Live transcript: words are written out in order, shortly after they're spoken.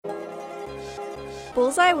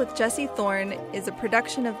Bullseye with Jesse Thorne is a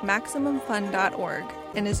production of MaximumFun.org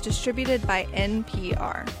and is distributed by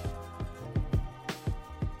NPR.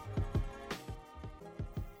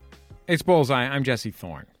 It's Bullseye. I'm Jesse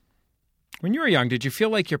Thorne. When you were young, did you feel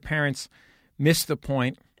like your parents missed the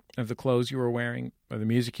point of the clothes you were wearing or the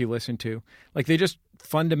music you listened to? Like they just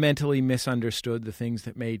fundamentally misunderstood the things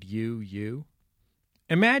that made you, you?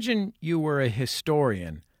 Imagine you were a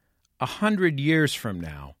historian 100 years from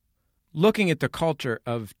now, looking at the culture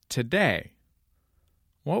of today.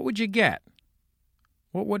 What would you get?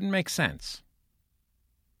 What wouldn't make sense?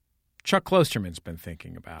 Chuck Klosterman's been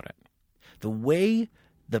thinking about it. The way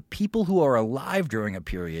the people who are alive during a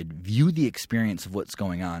period view the experience of what's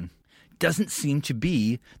going on doesn't seem to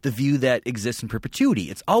be the view that exists in perpetuity.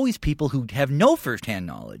 It's always people who have no firsthand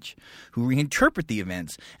knowledge, who reinterpret the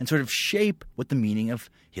events and sort of shape what the meaning of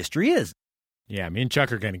history is. Yeah, me and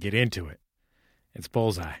Chuck are going to get into it. It's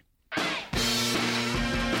Bullseye.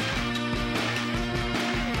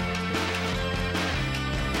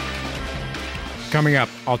 Coming up,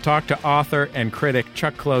 I'll talk to author and critic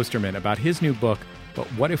Chuck Klosterman about his new book, But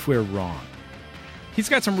What If We're Wrong? He's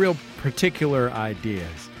got some real particular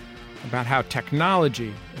ideas about how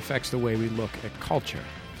technology affects the way we look at culture.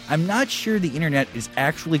 I'm not sure the internet is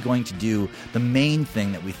actually going to do the main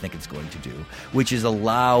thing that we think it's going to do, which is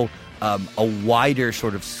allow a wider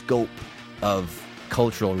sort of scope of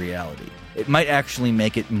cultural reality. It might actually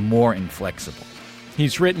make it more inflexible.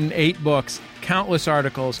 He's written 8 books, countless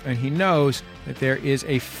articles, and he knows that there is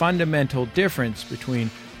a fundamental difference between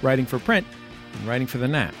writing for print and writing for the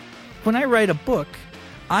net. When I write a book,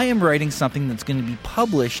 I am writing something that's going to be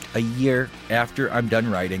published a year after I'm done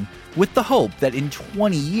writing, with the hope that in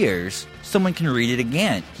 20 years, someone can read it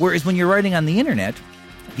again. Whereas when you're writing on the internet,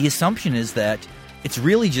 the assumption is that it's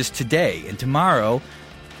really just today, and tomorrow,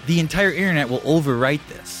 the entire internet will overwrite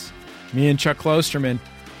this. Me and Chuck Klosterman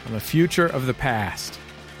on the future of the past.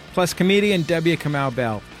 Plus, comedian Kamau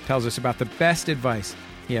Bell tells us about the best advice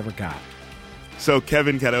he ever got. So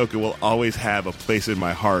Kevin Karaoke will always have a place in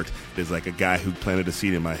my heart as like a guy who planted a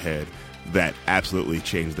seed in my head that absolutely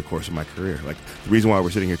changed the course of my career. Like the reason why we're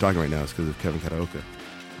sitting here talking right now is because of Kevin Karaoke.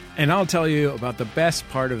 And I'll tell you about the best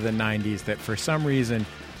part of the 90s that for some reason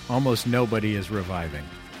almost nobody is reviving.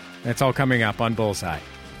 That's all coming up on Bullseye.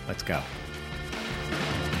 Let's go.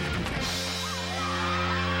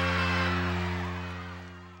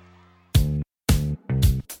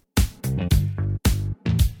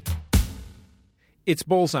 It's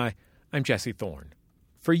Bullseye. I'm Jesse Thorne.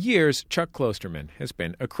 For years, Chuck Klosterman has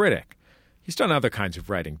been a critic. He's done other kinds of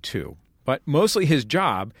writing, too. But mostly his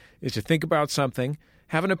job is to think about something,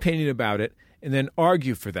 have an opinion about it, and then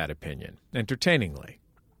argue for that opinion, entertainingly.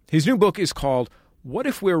 His new book is called What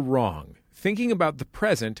If We're Wrong? Thinking about the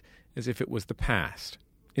present as if it was the past.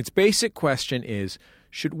 Its basic question is,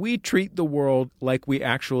 should we treat the world like we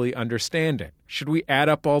actually understand it? Should we add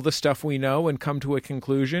up all the stuff we know and come to a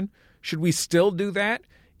conclusion? Should we still do that,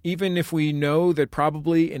 even if we know that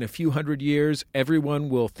probably in a few hundred years everyone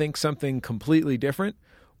will think something completely different,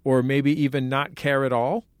 or maybe even not care at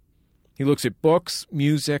all? He looks at books,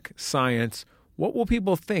 music, science. What will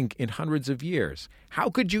people think in hundreds of years? How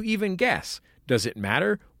could you even guess? Does it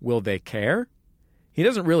matter? Will they care? He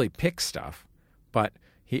doesn't really pick stuff, but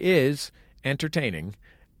he is entertaining,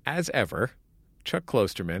 as ever. Chuck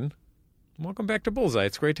Klosterman, welcome back to Bullseye.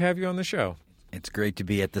 It's great to have you on the show. It's great to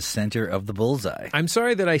be at the center of the bullseye. I'm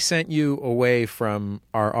sorry that I sent you away from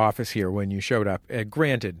our office here when you showed up.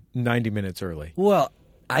 Granted, 90 minutes early. Well,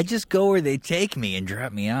 I just go where they take me and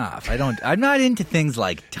drop me off. I'm not into things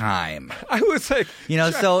like time. I was like,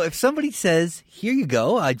 so if somebody says, "Here you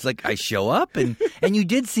go," I show up and you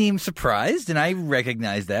did seem surprised and I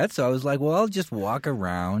recognized that. So I was like, well, I'll just walk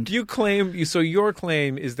around. Your claim is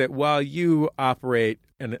that while you operate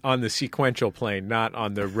on the sequential plane, not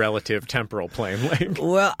on the relative temporal plane. Like,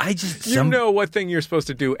 well, you know what thing you're supposed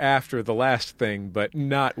to do after the last thing, but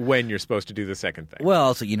not when you're supposed to do the second thing. Well,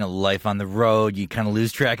 also, life on the road, you kind of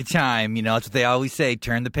lose track of time. That's what they always say,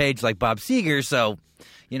 turn the page like Bob Seger. So,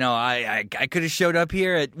 I could have showed up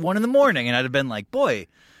here at 1 a.m. and I'd have been like, boy,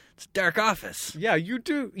 it's a dark office. Yeah, you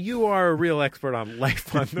do. You are a real expert on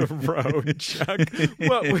life on the road, Chuck.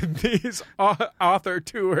 What with these author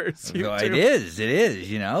tours you do? It is.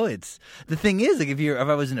 It's the thing is, like if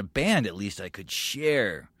I was in a band, at least I could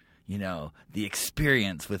share, the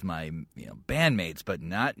experience with my bandmates, but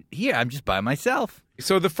not here. I'm just by myself.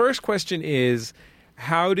 So the first question is,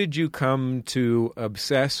 how did you come to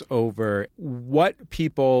obsess over what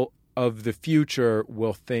people of the future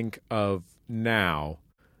will think of now?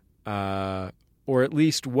 Or at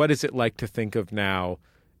least what is it like to think of now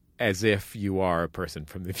as if you are a person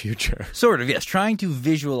from the future. Sort of, yes. Trying to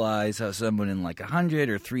visualize how someone in like 100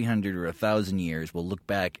 or 300 or 1,000 years will look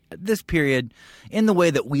back at this period in the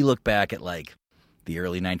way that we look back at like the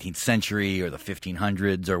early 19th century or the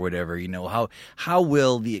 1500s or whatever. You know, how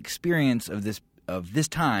will the experience of this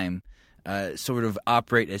time sort of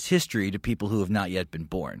operate as history to people who have not yet been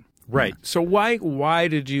born? Right. So why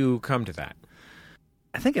did you come to that?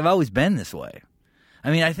 I think I've always been this way.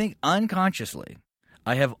 I mean, I think unconsciously,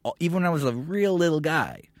 even when I was a real little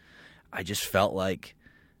guy, I just felt like,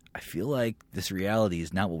 I feel like this reality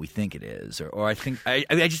is not what we think it is, or I think I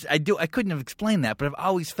couldn't have explained that, but I've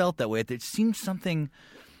always felt that way. There seems something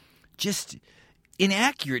just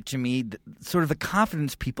inaccurate to me, sort of the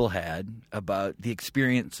confidence people had about the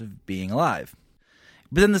experience of being alive.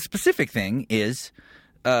 But then the specific thing is,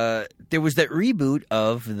 there was that reboot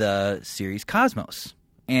of the series Cosmos,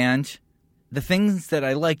 and the things that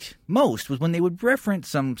I liked most was when they would reference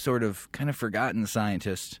some sort of kind of forgotten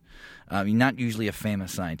scientist, not usually a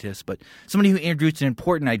famous scientist, but somebody who introduced an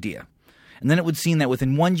important idea. And then it would seem that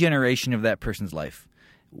within one generation of that person's life,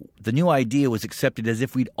 the new idea was accepted as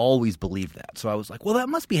if we'd always believed that. So I was like, well, that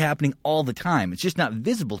must be happening all the time. It's just not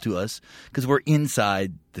visible to us because we're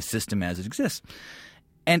inside the system as it exists.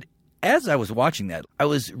 And as I was watching that, I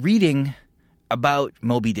was reading about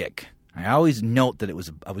Moby Dick. I always note that I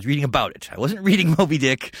was reading about it. I wasn't reading Moby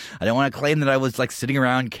Dick. I don't want to claim that I was like sitting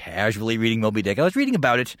around casually reading Moby Dick. I was reading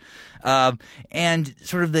about it, and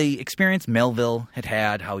sort of the experience Melville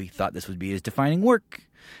had, how he thought this would be his defining work.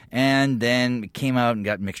 And then it came out and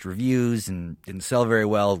got mixed reviews and didn't sell very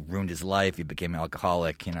well, ruined his life. He became an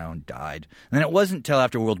alcoholic, and died. And then it wasn't until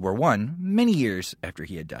after World War I, many years after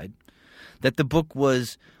he had died, that the book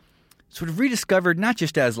was sort of rediscovered, not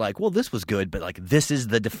just as like, well, this was good, but like this is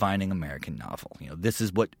the defining American novel. This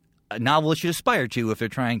is what a novelist should aspire to if they're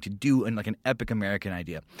trying to do like an epic American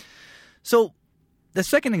idea. So the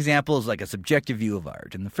second example is like a subjective view of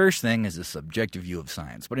art, and the first thing is a subjective view of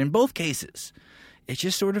science. But in both cases, it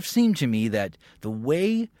just sort of seemed to me that the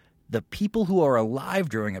way the people who are alive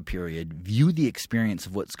during a period view the experience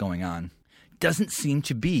of what's going on doesn't seem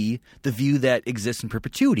to be the view that exists in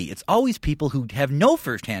perpetuity. It's always people who have no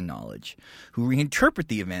firsthand knowledge, who reinterpret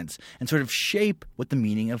the events and sort of shape what the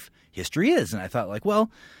meaning of history is. And I thought, like,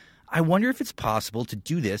 well, I wonder if it's possible to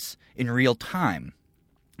do this in real time,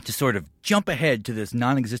 to sort of jump ahead to this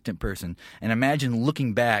non-existent person and imagine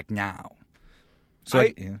looking back now. So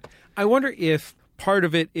I wonder if part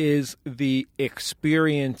of it is the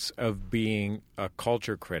experience of being a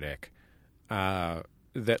culture critic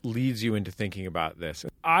that leads you into thinking about this.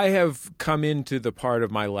 I have come into the part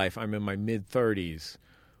of my life, I'm in my mid-30s,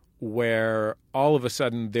 where all of a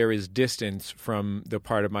sudden there is distance from the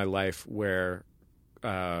part of my life where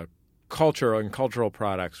culture and cultural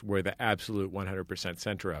products were the absolute 100%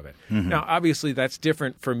 center of it. Mm-hmm. Now, obviously, that's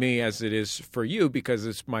different for me as it is for you because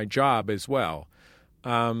it's my job as well.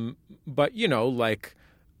 But, like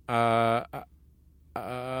when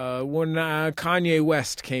Kanye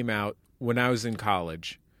West came out, when I was in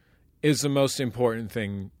college, is the most important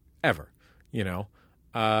thing ever,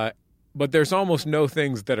 But there's almost no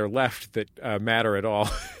things that are left that matter at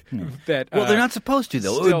all. Well, they're not supposed to,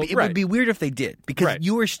 though. It would be weird if they did, because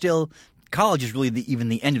you were still – college is really even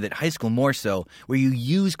the end of it, high school more so, where you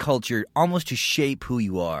use culture almost to shape who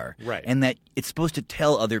you are. Right. And that it's supposed to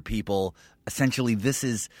tell other people – essentially, this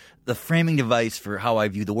is the framing device for how I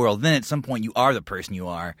view the world. Then at some point, you are the person you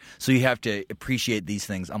are. So you have to appreciate these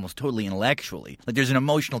things almost totally intellectually. Like there's an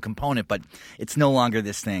emotional component, but it's no longer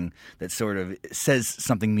this thing that sort of says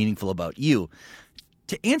something meaningful about you.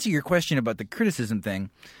 To answer your question about the criticism thing,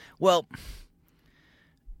 well,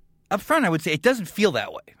 up front, I would say it doesn't feel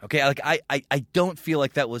that way. Okay, like I don't feel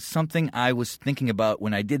like that was something I was thinking about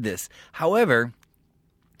when I did this. However,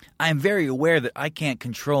 I am very aware that I can't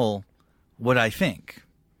control what I think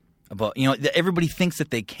about, that everybody thinks that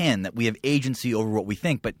they can, that we have agency over what we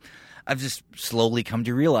think, but I've just slowly come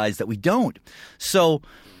to realize that we don't. So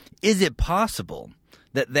is it possible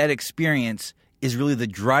that that experience is really the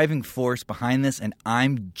driving force behind this and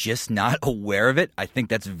I'm just not aware of it? I think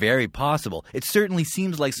that's very possible. It certainly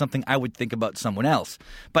seems like something I would think about someone else,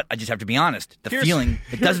 but I just have to be honest.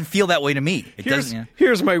 It doesn't feel that way to me.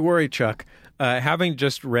 Here's my worry, Chuck. Having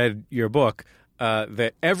just read your book,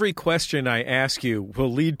 that every question I ask you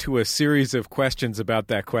will lead to a series of questions about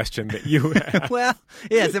that question that you have. Well,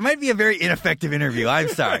 yes, it might be a very ineffective interview. I'm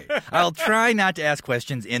sorry. I'll try not to ask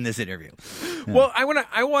questions in this interview. Well, I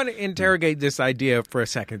want to interrogate this idea for a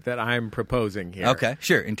second that I'm proposing here. Okay,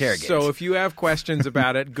 sure, interrogate. So if you have questions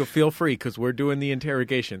about it, feel free because we're doing the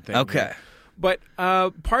interrogation thing. Okay. Here. But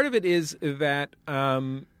part of it is that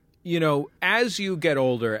as you get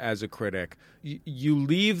older as a critic, you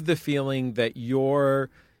leave the feeling that your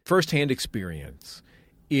firsthand experience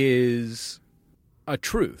is a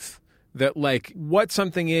truth. That, like, what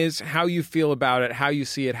something is, how you feel about it, how you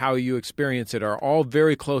see it, how you experience it are all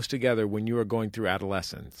very close together when you are going through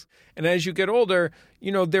adolescence. And as you get older,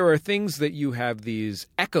 there are things that you have these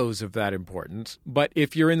echoes of that importance. But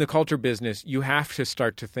if you're in the culture business, you have to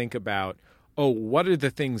start to think about, what are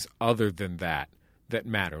the things other than that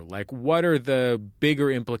matter? Like, what are the bigger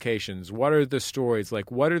implications? What are the stories? Like,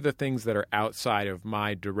 what are the things that are outside of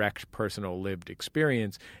my direct personal lived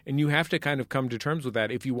experience? And you have to kind of come to terms with that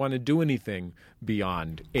if you want to do anything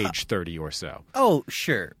beyond age 30 or so. Oh,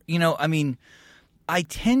 sure. I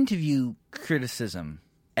tend to view criticism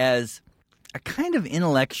as a kind of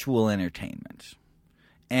intellectual entertainment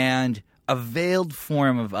and a veiled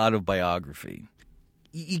form of autobiography.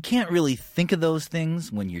 You can't really think of those things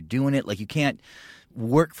when you're doing it. Like, you can't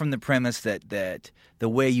work from the premise that the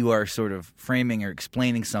way you are sort of framing or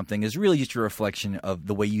explaining something is really just a reflection of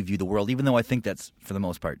the way you view the world, even though I think that's, for the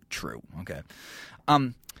most part, true. Okay.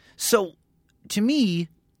 So, to me,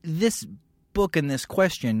 this book and this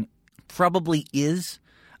question probably is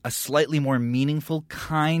a slightly more meaningful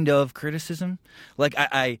kind of criticism. Like,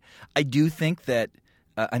 I do think that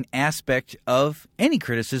an aspect of any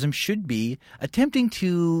criticism should be attempting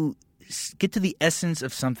to get to the essence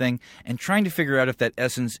of something and trying to figure out if that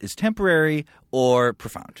essence is temporary or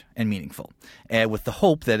profound and meaningful, with the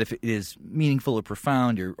hope that if it is meaningful or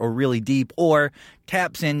profound or really deep or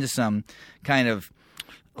taps into some kind of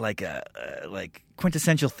like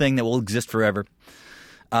quintessential thing that will exist forever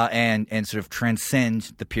and sort of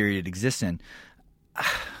transcend the period it exists in.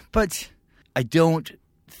 But I don't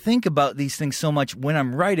think about these things so much when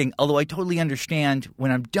I'm writing, although I totally understand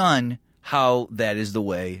when I'm done how that is the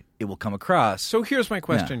way it will come across. So here's my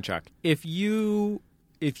question, Chuck. If you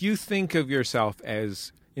think of yourself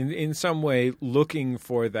as in some way looking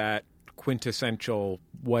for that quintessential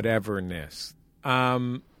whateverness,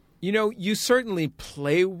 you certainly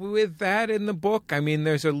play with that in the book. I mean,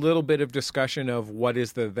 there's a little bit of discussion of what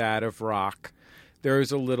is the that of rock.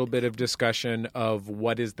 There's a little bit of discussion of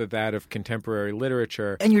what is the that of contemporary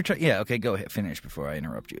literature. And you're okay, go ahead, finish before I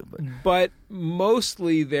interrupt you. But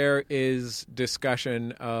mostly there is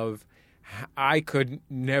discussion of I could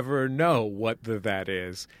never know what the that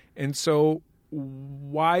is. And so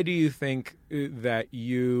why do you think that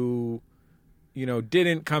you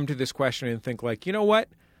didn't come to this question and think like, you know what?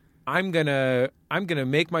 I'm gonna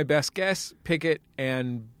make my best guess, pick it,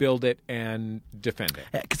 and build it and defend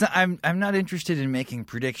it. Because I'm not interested in making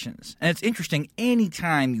predictions, and it's interesting any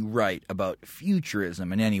time you write about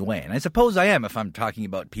futurism in any way, and I suppose I am if I'm talking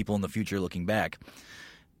about people in the future looking back.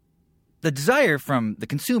 The desire from the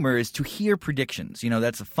consumer is to hear predictions.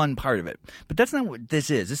 That's a fun part of it, but that's not what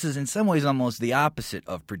this is. This is in some ways almost the opposite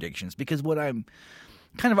of predictions, because what I'm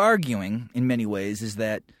kind of arguing in many ways is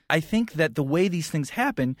that I think that the way these things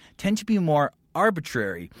happen tend to be more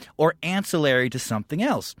arbitrary or ancillary to something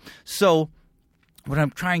else. So what I'm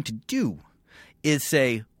trying to do is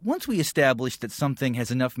say, once we establish that something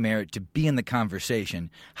has enough merit to be in the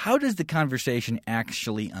conversation, how does the conversation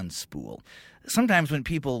actually unspool? Sometimes when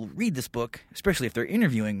people read this book, especially if they're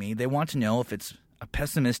interviewing me, they want to know if it's a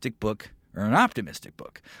pessimistic book or an optimistic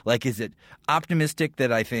book. Like, is it optimistic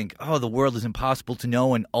that I think, the world is impossible to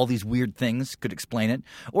know and all these weird things could explain it?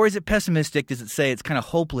 Or is it pessimistic? Does it say it's kind of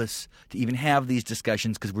hopeless to even have these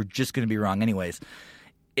discussions because we're just going to be wrong anyways?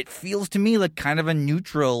 It feels to me like kind of a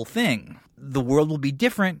neutral thing. The world will be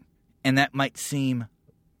different, and that might seem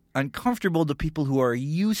uncomfortable to people who are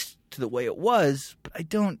used to the way it was, but I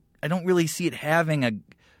don't really see it having a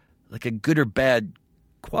good or bad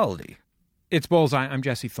quality. It's Bullseye. I'm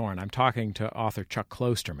Jesse Thorne. I'm talking to author Chuck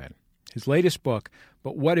Klosterman. His latest book,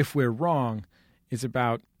 But What If We're Wrong, is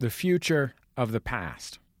about the future of the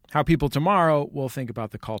past, how people tomorrow will think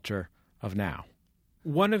about the culture of now.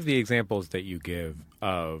 One of the examples that you give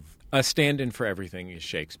of a stand-in for everything is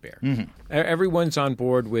Shakespeare. Mm-hmm. Everyone's on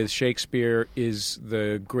board with Shakespeare is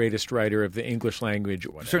the greatest writer of the English language.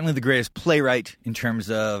 Certainly the greatest playwright in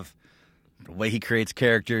terms of the way he creates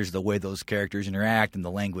characters, the way those characters interact, and the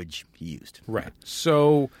language he used. Right.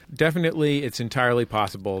 So definitely it's entirely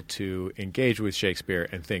possible to engage with Shakespeare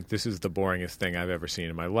and think this is the boringest thing I've ever seen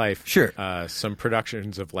in my life. Sure. Some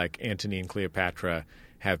productions of like Antony and Cleopatra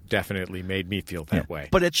have definitely made me feel that way.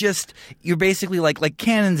 But it's just, you're basically like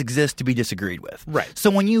canons exist to be disagreed with. Right. So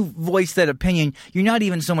when you voice that opinion, you're not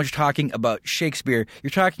even so much talking about Shakespeare, you're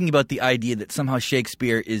talking about the idea that somehow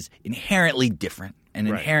Shakespeare is inherently different and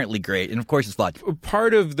inherently great, and of course it's flawed.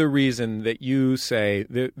 Part of the reason that you say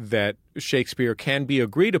that Shakespeare can be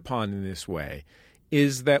agreed upon in this way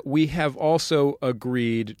is that we have also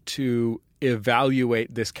agreed to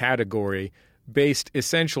evaluate this category based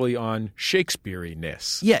essentially on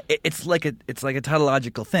Shakespeare-ness. Yeah, it's like a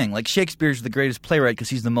tautological thing. Like Shakespeare's the greatest playwright because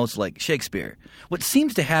he's the most like Shakespeare. What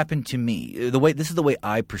seems to happen to me, this is the way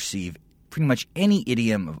I perceive pretty much any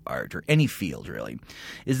idiom of art or any field really,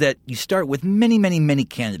 is that you start with many, many, many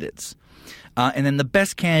candidates. And then the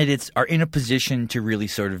best candidates are in a position to really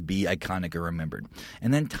sort of be iconic or remembered.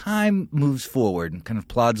 And then time moves forward and kind of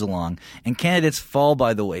plods along, and candidates fall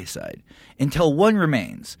by the wayside until one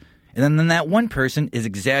remains. And then that one person is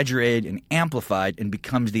exaggerated and amplified and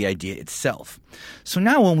becomes the idea itself. So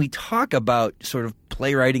now when we talk about sort of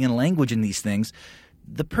playwriting and language and these things,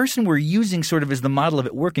 the person we're using sort of as the model of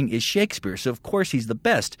it working is Shakespeare. So, of course, he's the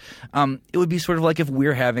best. It would be sort of like if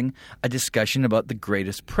we're having a discussion about the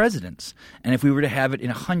greatest presidents. And if we were to have it in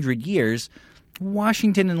 100 years,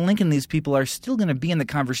 Washington and Lincoln, these people are still going to be in the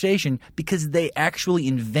conversation because they actually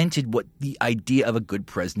invented what the idea of a good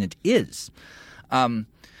president is.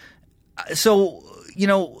 So,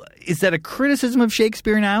 is that a criticism of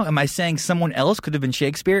Shakespeare now? Am I saying someone else could have been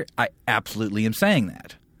Shakespeare? I absolutely am saying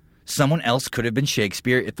that. Someone else could have been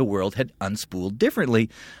Shakespeare if the world had unspooled differently.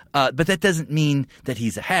 But that doesn't mean that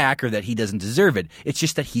he's a hack or that he doesn't deserve it. It's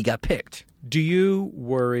just that he got picked. Do you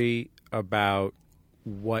worry about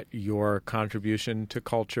what your contribution to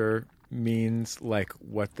culture means, like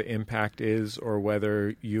what the impact is, or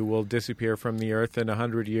whether you will disappear from the earth in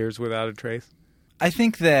 100 years without a trace? I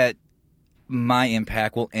think that my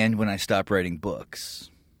impact will end when I stop writing books.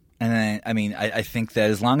 And I think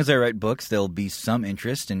that as long as I write books, there'll be some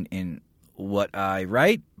interest in what I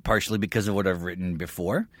write, partially because of what I've written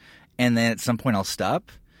before. And then at some point I'll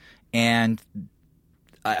stop. And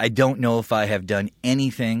I don't know if I have done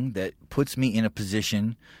anything that puts me in a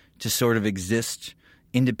position to sort of exist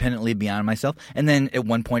independently beyond myself. And then at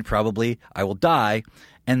one point probably I will die.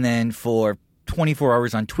 And then for 24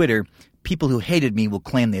 hours on Twitter, people who hated me will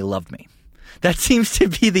claim they loved me. That seems to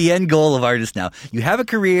be the end goal of artists now. You have a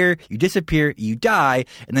career, you disappear, you die,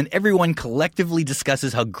 and then everyone collectively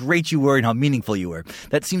discusses how great you were and how meaningful you were.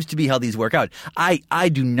 That seems to be how these work out. I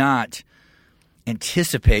do not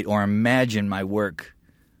anticipate or imagine my work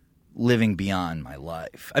living beyond my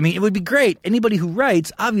life. I mean, it would be great. Anybody who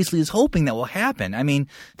writes obviously is hoping that will happen. I mean,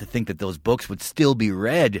 to think that those books would still be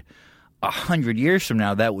read 100 years from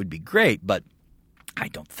now, that would be great, but I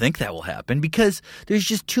don't think that will happen because there's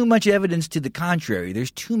just too much evidence to the contrary. There's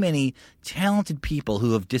too many talented people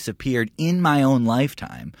who have disappeared in my own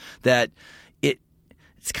lifetime that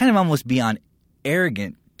it's kind of almost beyond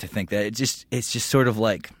arrogant to think that. It's just sort of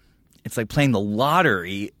like it's like playing the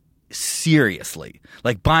lottery seriously,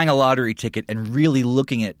 like buying a lottery ticket and really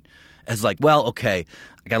looking at as like, well, okay,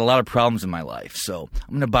 I got a lot of problems in my life, so I'm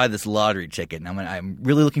going to buy this lottery ticket, and I'm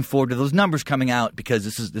really looking forward to those numbers coming out because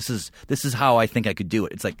this is how I think I could do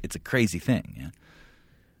it. It's like it's a crazy thing.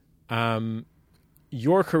 Yeah.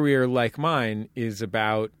 Your career, like mine, is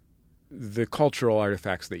about the cultural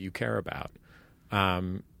artifacts that you care about.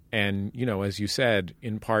 And as you said,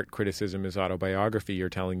 in part, criticism is autobiography. You're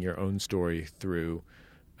telling your own story through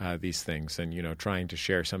these things, and trying to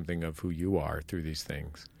share something of who you are through these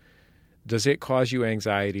things. Does it cause you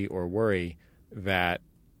anxiety or worry that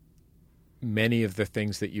many of the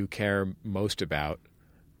things that you care most about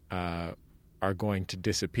are going to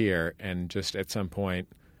disappear, and just at some point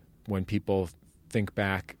when people think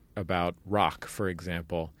back about rock, for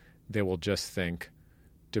example, they will just think,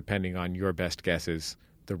 depending on your best guesses,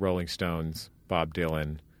 the Rolling Stones, Bob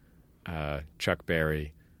Dylan, Chuck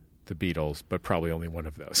Berry, the Beatles, but probably only one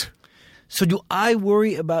of those? So do I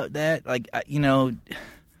worry about that? Like, I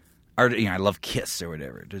love Kiss or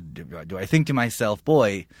whatever. Do I think to myself,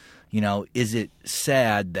 boy, is it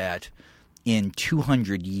sad that in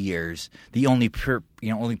 200 years the only people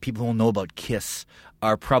who will know about Kiss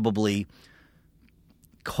are probably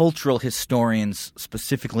cultural historians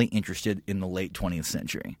specifically interested in the late 20th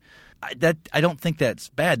century? I don't think that's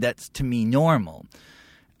bad. That's, to me, normal.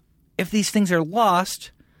 If these things are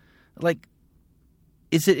lost, like,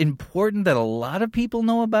 is it important that a lot of people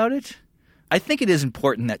know about it? I think it is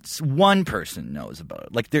important that one person knows about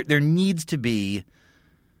it. Like there needs to be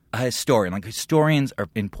a historian. Like historians are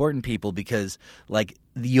important people because like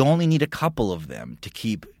you only need a couple of them to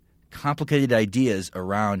keep complicated ideas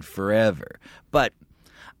around forever. But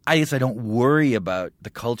I guess I don't worry about the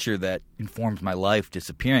culture that informs my life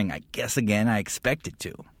disappearing. I guess, again, I expect it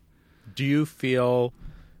to. Do you feel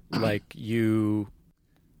like you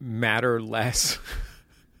matter less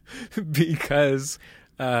because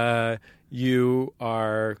you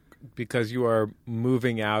are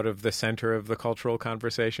moving out of the center of the cultural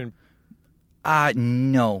conversation?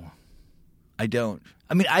 No, I don't.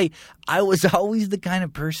 I mean, I was always the kind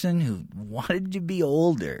of person who wanted to be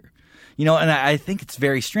older. And I think it's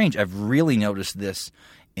very strange. I've really noticed this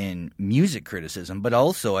in music criticism, but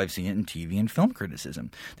also I've seen it in TV and film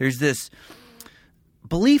criticism. There's this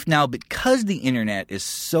belief now, because the internet is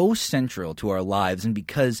so central to our lives and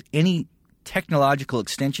because any technological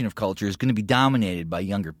extension of culture is going to be dominated by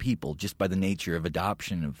younger people just by the nature of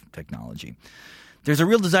adoption of technology, there's a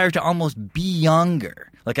real desire to almost be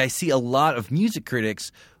younger. Like, I see a lot of music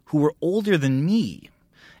critics who are older than me,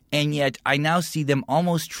 and yet I now see them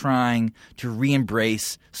almost trying to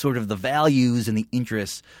re-embrace sort of the values and the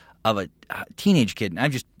interests of a teenage kid. And I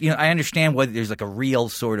just, I understand why there's like a real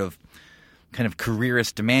sort of kind of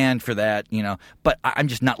careerist demand for that, but I'm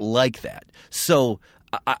just not like that. So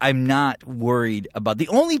I'm not worried about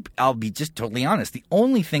I'll be just totally honest, the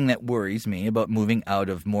only thing that worries me about moving out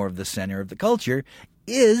of more of the center of the culture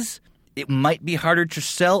is it might be harder to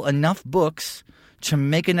sell enough books to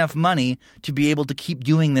make enough money to be able to keep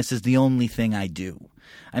doing this as the only thing I do.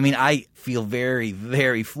 I mean, I feel very,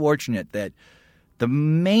 very fortunate that the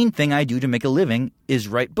main thing I do to make a living is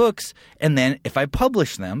write books, and then if I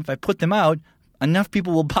publish them, if I put them out, enough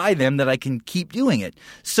people will buy them that I can keep doing it.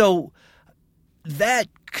 So that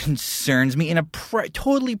concerns me in a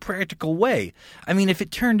totally practical way. I mean, if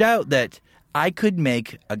it turned out that I could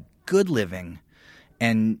make a good living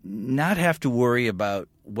and not have to worry about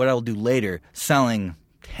what I'll do later, selling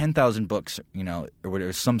 10,000 books, or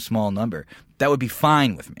whatever, some small number, that would be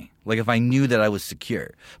fine with me. Like, if I knew that I was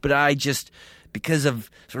secure. But I just, because of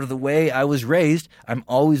sort of the way I was raised, I'm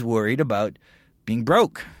always worried about being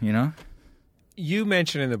broke, You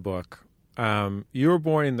mentioned in the book, you were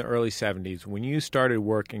born in the early 70s. When you started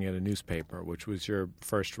working at a newspaper, which was your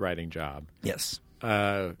first writing job. Yes.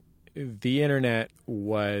 The internet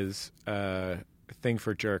was a thing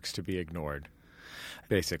for jerks to be ignored,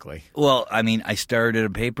 basically. Well, I mean, I started a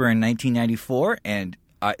paper in 1994, and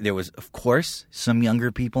there was, of course, some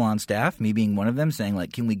younger people on staff, me being one of them, saying,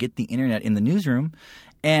 like, can we get the internet in the newsroom?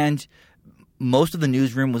 And most of the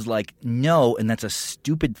newsroom was like, no, and that's a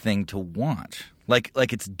stupid thing to want.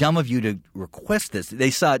 Like it's dumb of you to request this.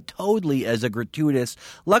 They saw it totally as a gratuitous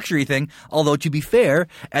luxury thing, although, to be fair,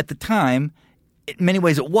 at the time, in many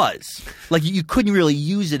ways it was. Like, you couldn't really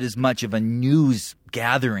use it as much of a news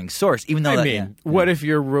gathering source, even though what if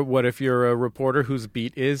you're a reporter whose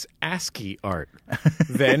beat is ASCII art?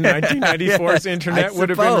 Then 1994's internet would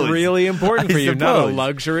have been really important for you, not a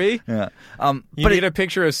luxury. Yeah. You need a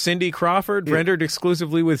picture of Cindy Crawford rendered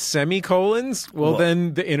exclusively with semicolons? Well,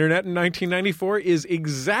 then the internet in 1994 is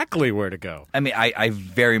exactly where to go. I mean, I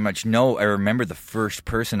very much know. I remember the first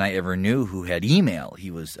person I ever knew who had email.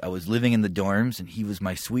 I was living in the dorms, and he was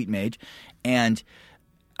my suite mate, and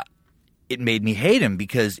it made me hate him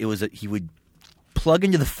because he would plug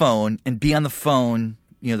into the phone and be on the phone,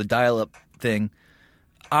 the dial-up thing,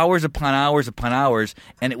 hours upon hours upon hours,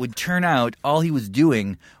 and it would turn out all he was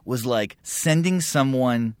doing was like sending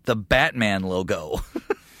someone the Batman logo.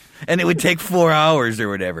 And it would take 4 hours or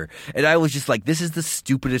whatever. And I was just like, this is the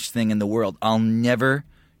stupidest thing in the world. I'll never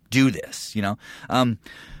do this, But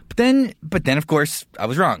then, of course, I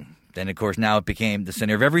was wrong. Then, of course, now it became the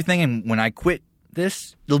center of everything, and when I quit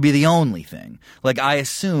this, it'll be the only thing. Like, I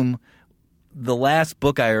assume the last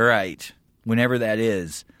book I write, whenever that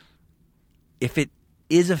is, if it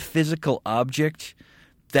is a physical object,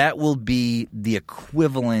 that will be the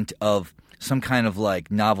equivalent of some kind of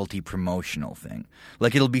like novelty promotional thing.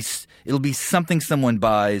 Like, it'll be something someone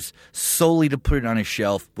buys solely to put it on a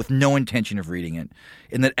shelf with no intention of reading it,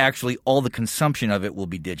 and that actually all the consumption of it will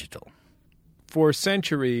be digital. For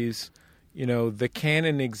centuries, the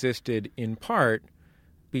canon existed in part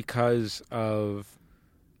because of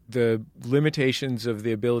the limitations of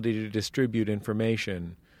the ability to distribute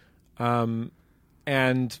information.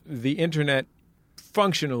 And the internet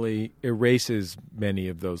functionally erases many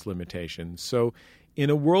of those limitations. So in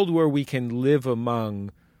a world where we can live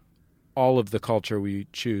among all of the culture we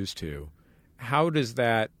choose to, how does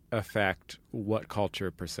that affect what culture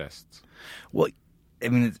persists? Well, I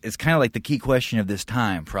mean, it's kind of like the key question of this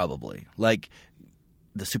time, probably. Like,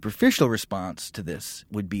 the superficial response to this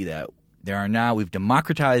would be that we've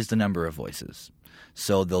democratized the number of voices.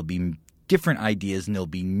 So there'll be different ideas, and there'll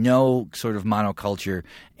be no sort of monoculture,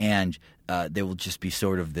 and there will just be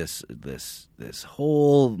sort of this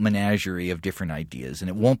whole menagerie of different ideas. And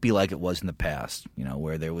it won't be like it was in the past,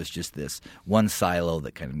 where there was just this one silo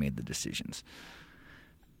that kind of made the decisions.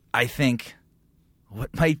 I think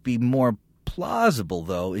what might be more plausible,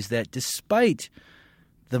 though, is that despite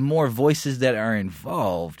the more voices that are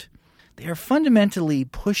involved, they are fundamentally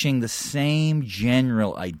pushing the same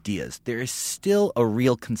general ideas. There is still a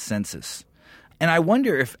real consensus And I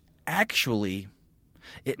wonder if actually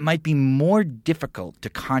it might be more difficult to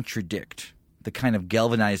contradict the kind of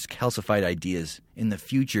galvanized, calcified ideas in the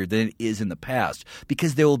future than it is in the past,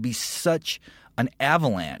 because there will be such an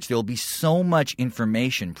avalanche. There will be so much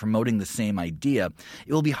information promoting the same idea.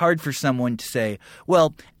 It will be hard for someone to say,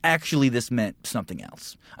 well, actually this meant something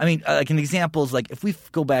else. I mean, like an example is like if we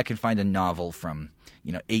go back and find a novel from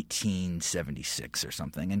 1876 or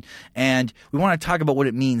something, and we want to talk about what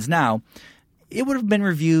it means now, it would have been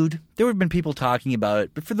reviewed. There would have been people talking about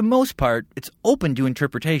it, but for the most part, it's open to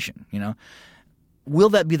interpretation, Will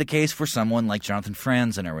that be the case for someone like Jonathan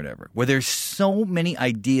Franzen or whatever, where there's so many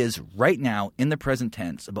ideas right now in the present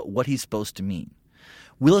tense about what he's supposed to mean?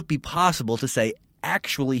 Will it be possible to say,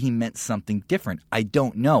 actually, he meant something different? I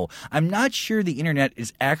don't know. I'm not sure the internet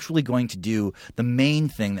is actually going to do the main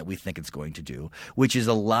thing that we think it's going to do, which is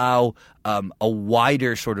allow a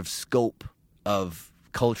wider sort of scope of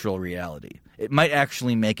cultural reality. It might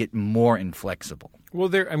actually make it more inflexible. Well,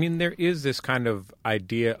 there is this kind of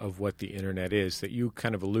idea of what the internet is that you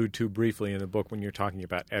kind of allude to briefly in the book when you're talking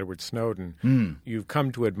about Edward Snowden. You've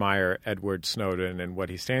come to admire Edward Snowden and what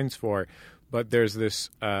he stands for, but there's this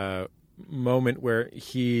moment where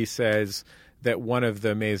he says that one of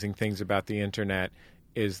the amazing things about the internet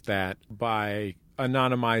is that by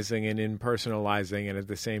anonymizing and impersonalizing and at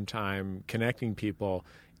the same time connecting people,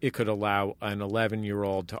 it could allow an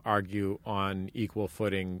 11-year-old to argue on equal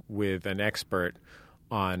footing with an expert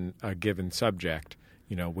on a given subject,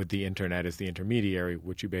 with the internet as the intermediary,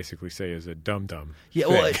 which you basically say is a dum-dum Yeah,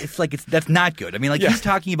 thing. well, that's not good. I mean, he's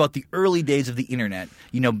talking about the early days of the internet,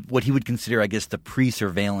 what he would consider, I guess, the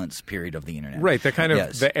pre-surveillance period of the internet. Right, the kind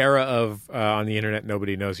of the era of on the internet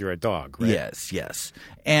nobody knows you're a dog, right? Yes.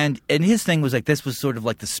 And his thing was this was sort of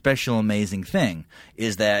like the special amazing thing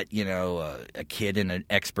is that, a kid and an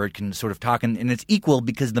expert can sort of talk and it's equal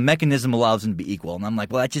because the mechanism allows them to be equal. And I'm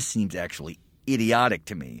like, well, that just seems actually idiotic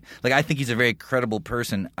to me. I think he's a very credible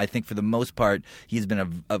person. I think for the most part he's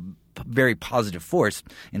been a very positive force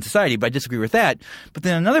in society, but I disagree with that. But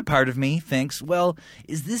then another part of me thinks, well,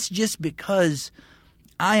 is this just because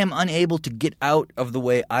I am unable to get out of the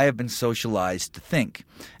way I have been socialized to think?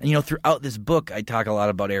 And throughout this book I talk a lot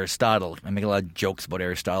about Aristotle. I make a lot of jokes about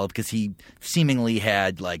Aristotle because he seemingly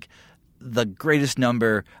had the greatest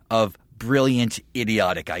number of brilliant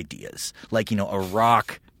idiotic ideas. A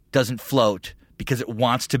rock doesn't float because it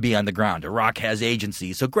wants to be on the ground. A rock has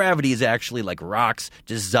agency. So gravity is actually like rocks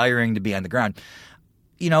desiring to be on the ground.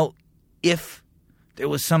 If there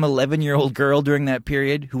was some 11-year-old girl during that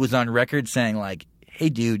period who was on record saying hey,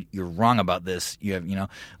 dude, you're wrong about this. You have,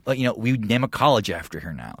 we would name a college after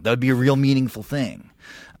her now. That would be a real meaningful thing.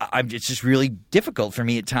 It's just really difficult for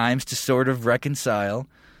me at times to sort of reconcile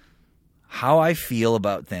how I feel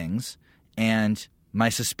about things and my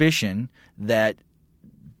suspicion that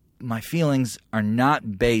my feelings are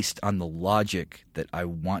not based on the logic that I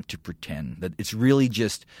want to pretend. That it's really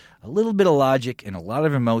just a little bit of logic and a lot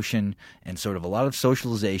of emotion and sort of a lot of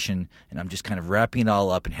socialization, and I'm just kind of wrapping it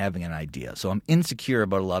all up and having an idea. So I'm insecure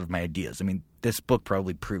about a lot of my ideas. I mean, this book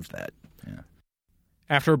probably proves that. Yeah.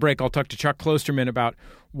 After a break, I'll talk to Chuck Klosterman about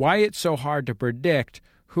why it's so hard to predict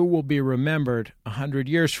who will be remembered 100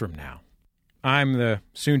 years from now. I'm the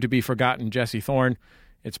soon-to-be-forgotten Jesse Thorne.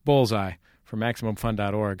 It's Bullseye from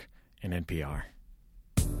MaximumFun.org and NPR.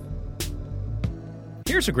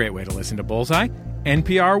 Here's a great way to listen to Bullseye,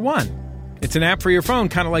 NPR One. It's an app for your phone,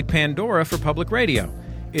 kind of like Pandora for public radio.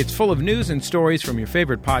 It's full of news and stories from your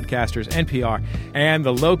favorite podcasters, NPR, and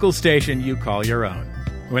the local station you call your own.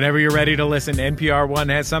 Whenever you're ready to listen, NPR One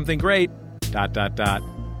has something great, ...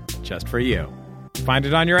 just for you. Find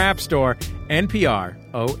it on your app store,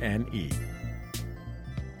 NPR ONE.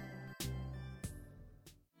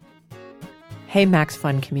 Hey, Max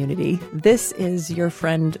Fun community. This is your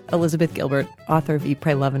friend Elizabeth Gilbert, author of Eat,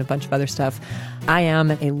 Pray, Love, and a bunch of other stuff. I am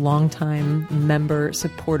a longtime member,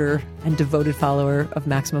 supporter, and devoted follower of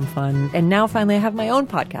Maximum Fun. And now finally I have my own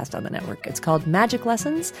podcast on the network. It's called Magic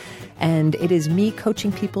Lessons, and it is me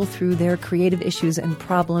coaching people through their creative issues and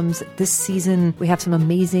problems. This season, we have some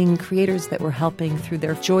amazing creators that we're helping through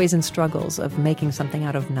their joys and struggles of making something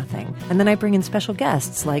out of nothing. And then I bring in special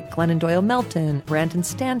guests like Glennon Doyle Melton, Brandon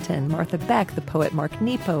Stanton, Martha Beck, the poet Mark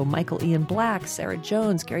Nepo, Michael Ian Black, Sarah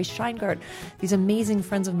Jones, Gary Scheingart, these amazing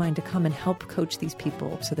friends of mine to come and help coach these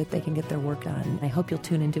people so that they can get their work done. I hope you'll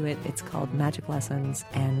tune into it. It's called Magic Lessons,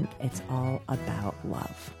 and it's all about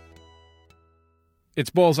love.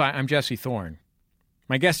 It's Bullseye. I'm Jesse Thorne.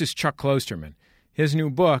 My guest is Chuck Klosterman. His new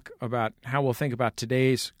book about how we'll think about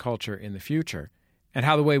today's culture in the future and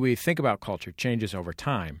how the way we think about culture changes over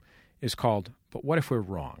time is called But What If We're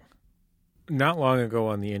Wrong? not long ago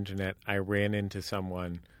on the internet, I ran into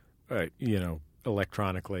someone,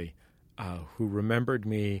 electronically, who remembered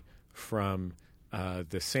me from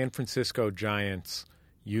the San Francisco Giants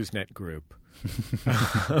Usenet group.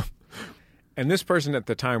 And this person at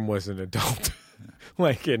the time was an adult,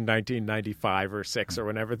 like in 1995 or 6 or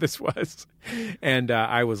whenever this was. And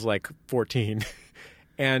I was like 14.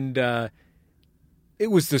 And it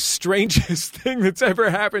was the strangest thing that's ever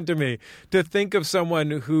happened to me, to think of someone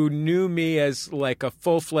who knew me as like a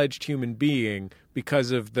full-fledged human being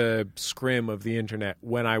because of the scrim of the internet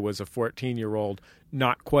when I was a 14-year-old,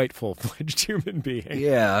 not quite full-fledged human being.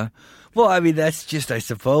 Yeah. Well, I mean, that's just, I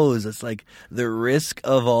suppose, it's like the risk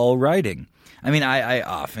of all writing. I mean, I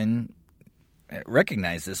often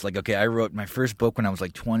recognize this. Like, okay, I wrote my first book when I was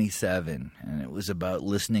like 27, and it was about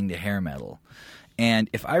listening to hair metal. And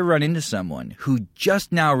if I run into someone who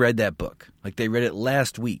just now read that book, like they read it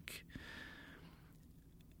last week,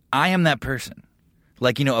 I am that person.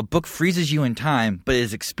 Like, a book freezes you in time, but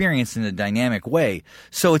is experienced in a dynamic way.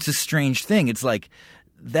 So it's a strange thing. It's like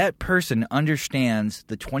that person understands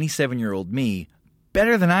the 27-year-old me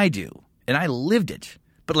better than I do. And I lived it.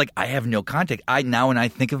 But, like, I have no context. Now when I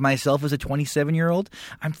think of myself as a 27-year-old,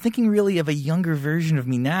 I'm thinking really of a younger version of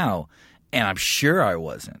me now. And I'm sure I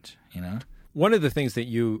wasn't, One of the things that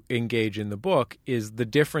you engage in the book is the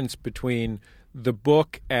difference between the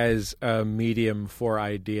book as a medium for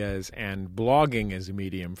ideas and blogging as a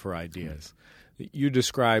medium for ideas. You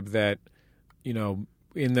describe that,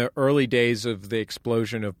 in the early days of the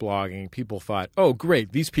explosion of blogging, people thought, oh,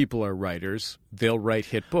 great, these people are writers. They'll write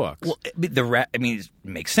hit books. Well, it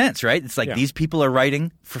makes sense, right? It's like these people are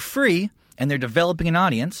writing for free and they're developing an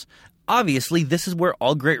audience. Obviously, this is where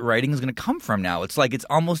all great writing is going to come from now. It's like it's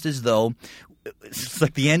almost as though it's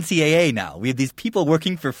like the NCAA now. We have these people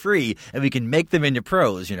working for free and we can make them into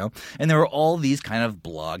pros, And there are all these kind of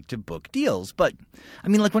blog-to-book deals. But, I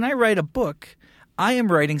mean, like when I write a book, I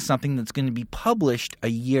am writing something that's going to be published a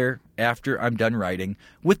year after I'm done writing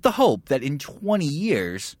with the hope that in 20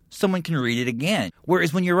 years someone can read it again.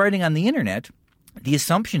 Whereas when you're writing on the internet, the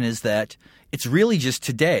assumption is that it's really just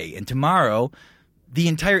today and tomorrow the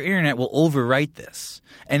entire internet will overwrite this.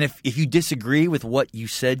 And if you disagree with what you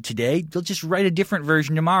said today, they'll just write a different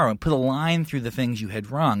version tomorrow and put a line through the things you had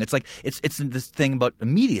wrong. It's like it's this thing about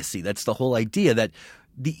immediacy. That's the whole idea that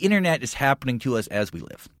the internet is happening to us as we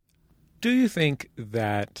live. Do you think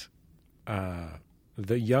that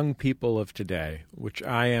the young people of today, which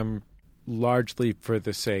I am largely for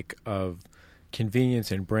the sake of convenience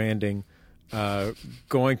and branding,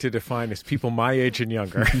 going to define as people my age and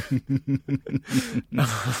younger,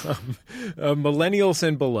 millennials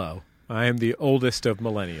and below. I am the oldest of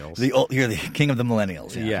millennials. You're the king of the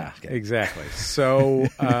millennials. Yeah, exactly. So,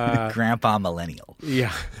 Grandpa millennial.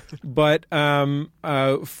 Yeah, but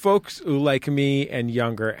folks who, like me and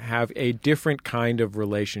younger, have a different kind of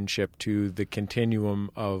relationship to the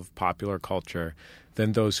continuum of popular culture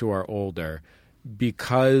than those who are older,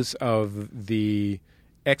 because of the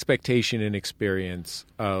expectation and experience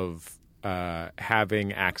of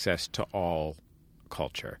having access to all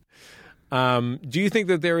culture. Do you think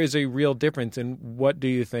that there is a real difference, and what do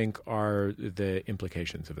you think are the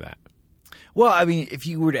implications of that? Well, I mean, if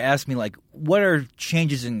you were to ask me, like, what are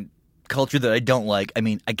changes in culture that I don't like, I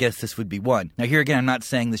mean, I guess this would be one. Now, here again, I'm not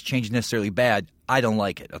saying this change is necessarily bad. I don't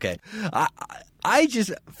like it, okay? I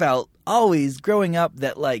just felt always growing up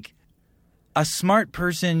that, like, a smart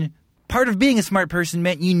person – part of being a smart person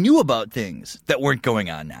meant you knew about things that weren't going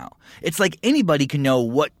on now. It's like anybody can know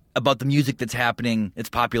what about the music that's happening, it's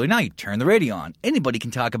popular now. You turn the radio on. Anybody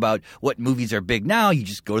can talk about what movies are big now. You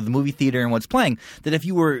just go to the movie theater and what's playing. That if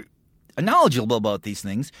you were knowledgeable about these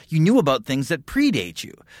things, you knew about things that predate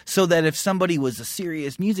you. So that if somebody was a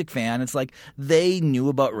serious music fan, it's like they knew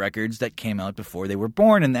about records that came out before they were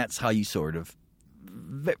born, and that's how you sort of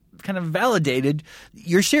kind of validated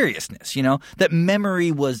your seriousness, That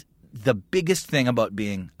memory was the biggest thing about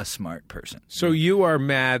being a smart person. So you are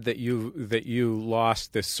mad that you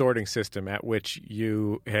lost this sorting system at which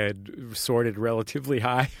you had sorted relatively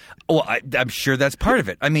high? Well, I'm sure that's part of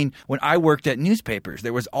it. I mean, when I worked at newspapers,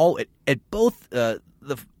 there was at both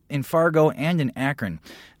in Fargo and in Akron,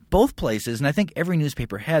 both places, and I think every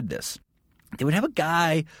newspaper had this. They would have a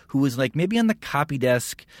guy who was like maybe on the copy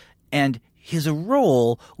desk, and his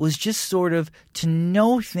role was just sort of to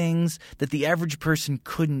know things that the average person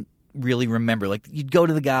couldn't really remember. Like, you'd go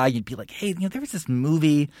to the guy, you'd be like, hey, there was this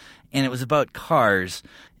movie and it was about cars.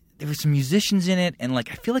 There were some musicians in it, and like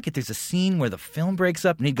I feel like if there's a scene where the film breaks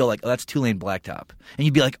up, and he'd go like, oh, that's Two-Lane Blacktop. And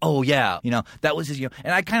you'd be like, oh yeah, that was his,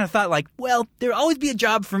 and I kind of thought like, well, there'll always be a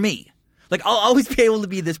job for me. Like, I'll always be able to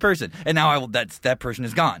be this person. And now that person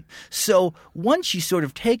is gone. So once you sort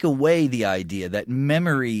of take away the idea that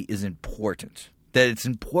memory is important, that it's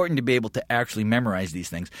important to be able to actually memorize these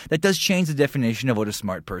things, that does change the definition of what a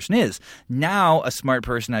smart person is. Now, a smart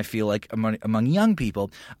person, I feel like, among young people,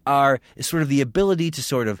 is sort of the ability to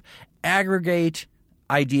sort of aggregate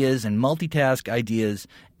ideas and multitask ideas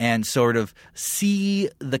and sort of see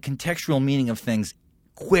the contextual meaning of things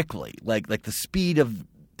quickly. Like the speed of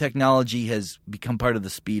technology has become part of the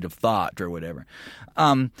speed of thought or whatever.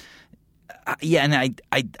 And I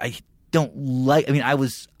don't like – I mean, I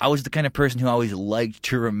was the kind of person who always liked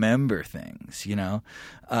to remember things, you know.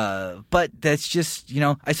 But that's just – you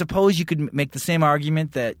know, I suppose you could make the same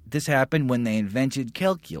argument that this happened when they invented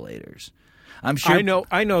calculators. I'm sure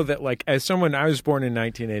 – I know that, like, as someone – I was born in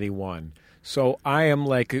 1981, so I am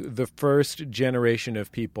like the first generation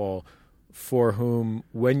of people for whom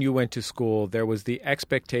when you went to school there was the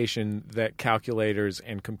expectation that calculators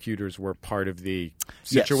and computers were part of the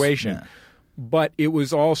situation. Yes, yeah. But it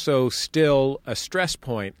was also still a stress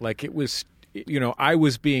point. Like it was, you know, I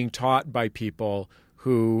was being taught by people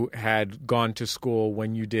who had gone to school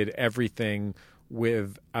when you did everything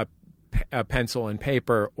with a pencil and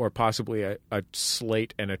paper or possibly a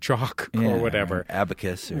slate and a chalk or whatever.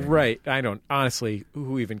 Abacus. Right. I don't, honestly,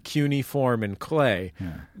 who even cuneiform and clay.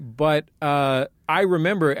 Yeah. But I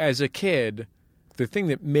remember as a kid, the thing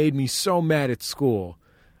that made me so mad at school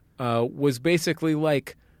was basically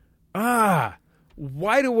like,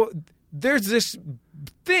 there's this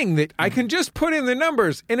thing that I can just put in the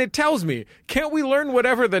numbers and it tells me, can't we learn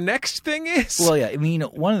whatever the next thing is? Well, yeah. I mean,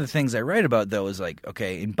 one of the things I write about, though, is like,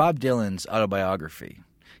 okay, in Bob Dylan's autobiography,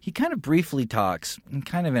 he kind of briefly talks,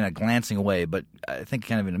 kind of in a glancing way, but I think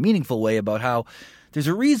kind of in a meaningful way, about how there's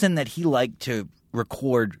a reason that he liked to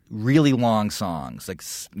record really long songs, like,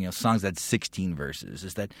 you know, songs that had 16 verses,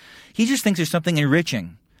 is that he just thinks there's something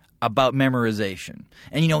enriching about memorization.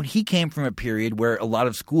 And, you know, he came from a period where a lot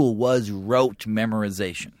of school was rote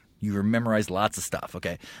memorization. You memorized lots of stuff,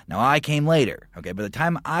 okay? Now, I came later, okay? By the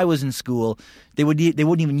time I was in school, they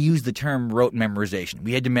wouldn't even use the term rote memorization.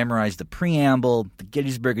 We had to memorize the preamble, the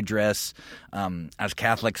Gettysburg Address. I was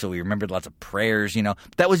Catholic, so we remembered lots of prayers, you know.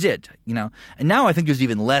 But that was it, you know. And now I think there's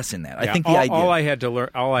even less in that. Yeah, I think the idea... All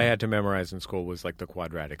I had to memorize in school was, like, the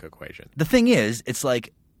quadratic equation. The thing is, it's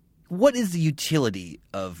like, what is the utility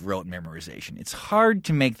of rote memorization? It's hard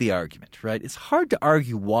to make the argument, right? It's hard to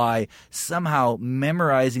argue why somehow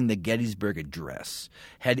memorizing the Gettysburg Address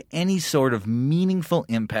had any sort of meaningful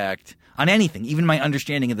impact on anything, even my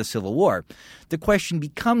understanding of the Civil War. The question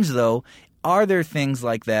becomes, though, are there things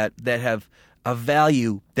like that that have a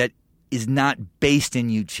value that is not based in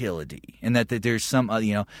utility, and that there's some,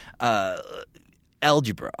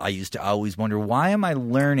 algebra. I used to always wonder, why am I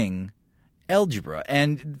learning algebra?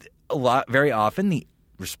 And very often the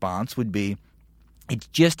response would be, it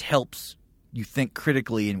just helps you think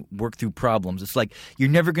critically and work through problems. It's like you're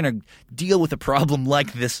never going to deal with a problem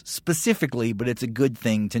like this specifically, but it's a good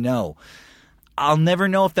thing to know. I'll never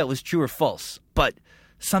know if that was true or false, but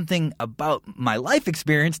something about my life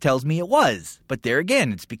experience tells me it was. But there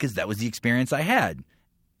again, it's because that was the experience I had.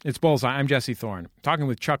 It's Bullseye. I'm Jesse Thorne, talking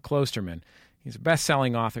with Chuck Klosterman. He's a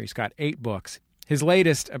best-selling author. He's got 8 books. His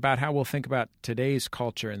latest, about how we'll think about today's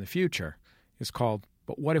culture in the future, is called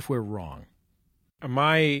But What If We're Wrong?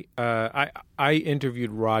 I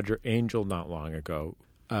interviewed Roger Angell not long ago,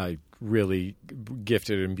 a really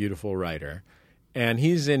gifted and beautiful writer, and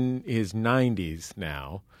he's in his 90s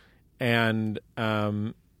now. And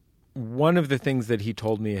one of the things that he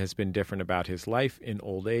told me has been different about his life in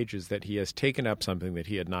old age is that he has taken up something that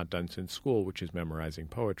he had not done since school, which is memorizing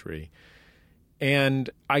poetry. And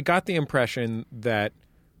I got the impression that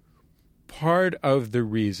part of the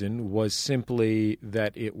reason was simply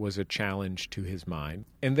that it was a challenge to his mind.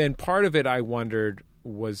 And then part of it, I wondered,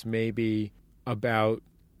 was maybe about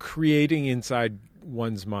creating inside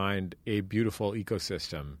one's mind a beautiful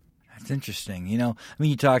ecosystem. That's interesting. You know, I mean,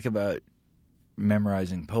 you talk about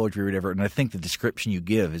memorizing poetry or whatever, and I think the description you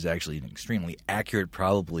give is actually an extremely accurate,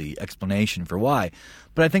 probably, explanation for why.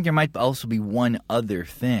 But I think there might also be one other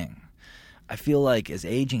thing. I feel like as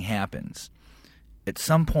aging happens, at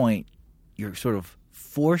some point you're sort of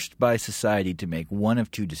forced by society to make one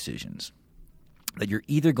of two decisions. That you're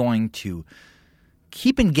either going to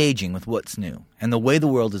keep engaging with what's new and the way the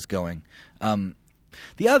world is going.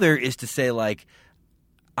 The other is to say, like,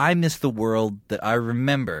 I miss the world that I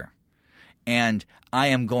remember, and I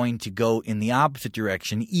am going to go in the opposite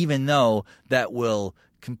direction, even though that will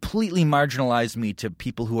completely marginalize me to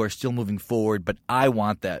people who are still moving forward, but I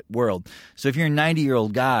want that world. So if you're a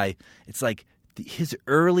 90-year-old guy, it's like his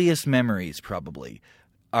earliest memories probably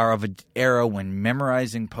are of an era when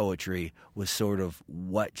memorizing poetry was sort of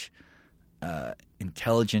what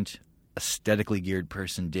intelligent, aesthetically geared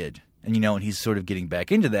person did. And, and he's sort of getting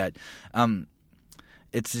back into that.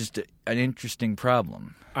 It's just an interesting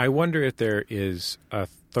problem. I wonder if there is a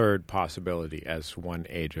third possibility as one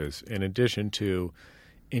ages, in addition to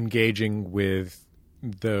engaging with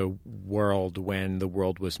the world when the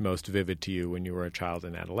world was most vivid to you when you were a child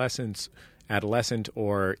and adolescent,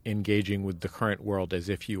 or engaging with the current world as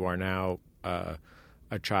if you are now a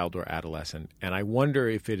child or adolescent. And I wonder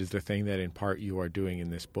if it is the thing that in part you are doing in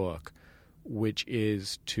this book, which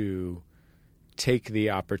is to take the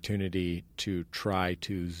opportunity to try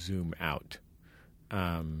to zoom out,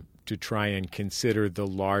 to try and consider the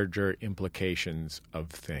larger implications of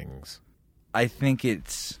things. I think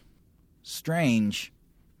it's strange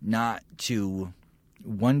not to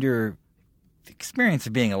wonder. The experience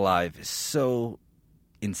of being alive is so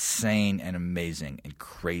insane and amazing and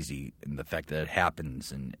crazy, and the fact that it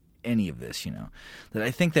happens and any of this, that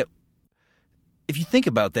I think that if you think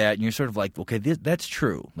about that and you're sort of like, okay, that's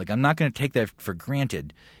true. Like, I'm not going to take that for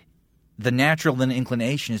granted. The natural then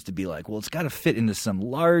inclination is to be like, well, it's got to fit into some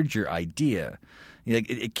larger idea.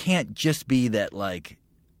 It can't just be that, like,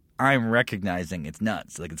 I'm recognizing it's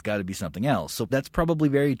nuts. Like, it's got to be something else. So that's probably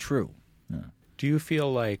very true. Yeah. Do you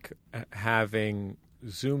feel like having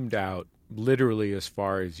zoomed out literally as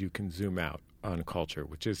far as you can zoom out on culture,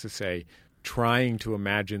 which is to say trying to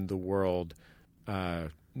imagine the world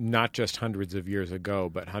not just hundreds of years ago,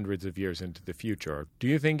 but hundreds of years into the future, do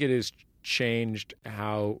you think it has changed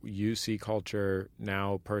how you see culture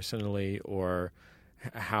now personally, or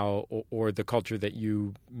the culture that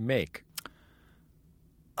you make?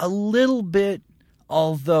 A little bit,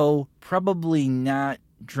 although probably not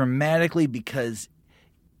dramatically, because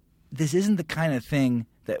this isn't the kind of thing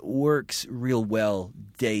that works real well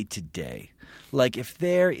day to day. Like, if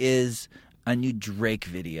there is a new Drake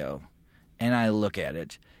video and I look at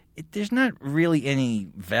it, there's not really any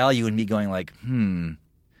value in me going like, I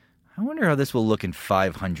wonder how this will look in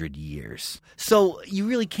 500 years. So you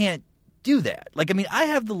really can't do that. Like, I mean, I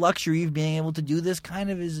have the luxury of being able to do this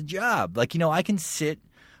kind of as a job. Like, I can sit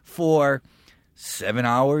for 7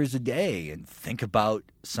 hours a day and think about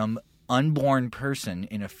some unborn person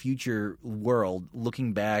in a future world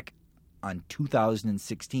looking back on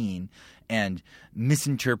 2016 and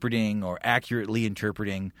misinterpreting or accurately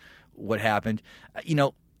interpreting what happened.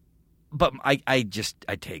 But I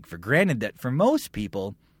take for granted that for most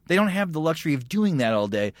people, they don't have the luxury of doing that all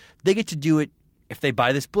day. They get to do it if they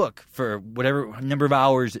buy this book for whatever number of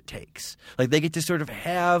hours it takes. Like, they get to sort of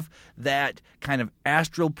have that kind of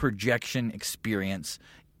astral projection experience,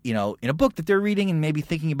 in a book that they're reading and maybe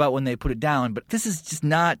thinking about when they put it down. But this is just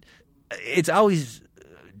not – it's always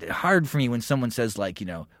hard for me when someone says, like,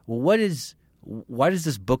 well, why does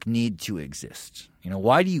this book need to exist?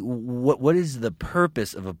 Why do you – what is the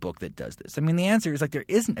purpose of a book that does this? I mean, the answer is, like, there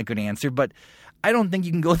isn't a good answer, but I don't think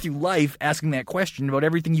you can go through life asking that question about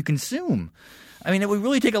everything you consume. I mean, it would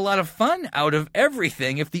really take a lot of fun out of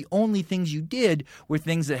everything if the only things you did were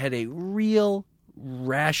things that had a real,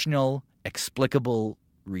 rational, explicable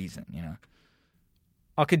reason,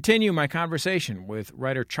 I'll continue my conversation with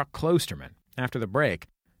writer Chuck Klosterman after the break.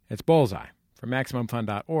 It's Bullseye from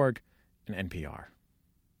MaximumFun.org and NPR.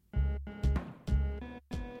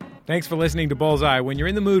 Thanks for listening to Bullseye. When you're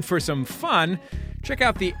in the mood for some fun, check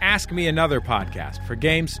out the Ask Me Another podcast for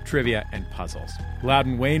games, trivia, and puzzles.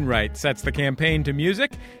 Loudon Wainwright sets the campaign to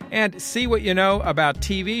music, and see what you know about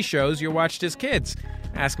TV shows you watched as kids.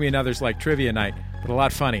 Ask Me Another's like Trivia Night, but a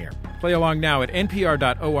lot funnier. Play along now at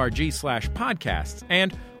npr.org/podcasts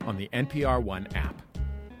and on the NPR One app.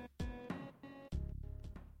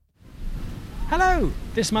 Hello!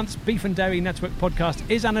 This month's Beef and Dairy Network podcast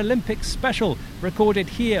is an Olympics special, recorded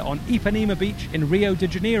here on Ipanema Beach in Rio de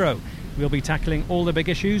Janeiro. We'll be tackling all the big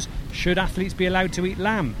issues. Should athletes be allowed to eat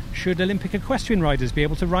lamb? Should Olympic equestrian riders be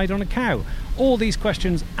able to ride on a cow? All these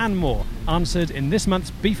questions and more answered in this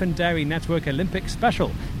month's Beef and Dairy Network Olympics special.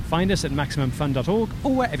 Find us at MaximumFun.org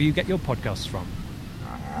or wherever you get your podcasts from.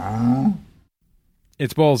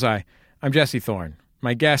 It's Bullseye. I'm Jesse Thorne.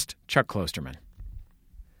 My guest, Chuck Klosterman.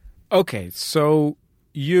 Okay, so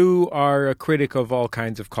you are a critic of all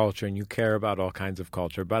kinds of culture and you care about all kinds of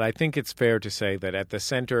culture, but I think it's fair to say that at the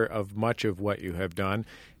center of much of what you have done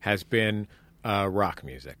has been rock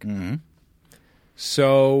music. Mm-hmm.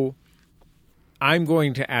 So I'm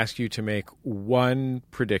going to ask you to make one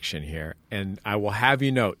prediction here, and I will have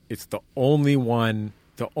you note it's the only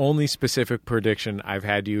specific prediction I've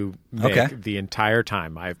had you make the entire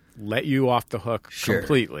time. I've let you off the hook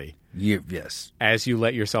completely. Yes. As you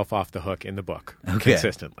let yourself off the hook in the book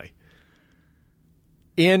consistently.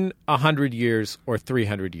 In 100 years or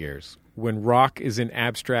 300 years, when rock is an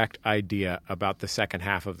abstract idea about the second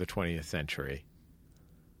half of the 20th century,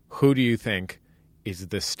 who do you think is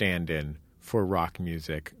the stand-in for rock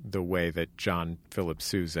music the way that John Philip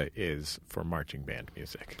Sousa is for marching band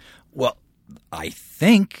music? Well, I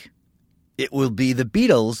think it will be the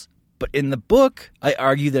Beatles, but in the book, I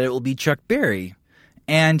argue that it will be Chuck Berry.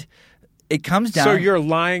 And it comes down... So you're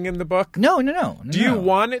lying in the book? No. Do you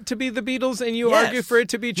want it to be the Beatles and you argue for it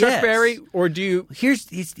to be Chuck Berry? Or do you...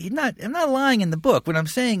 I'm not lying in the book. What I'm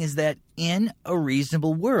saying is that in a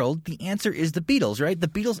reasonable world, the answer is the Beatles, right? The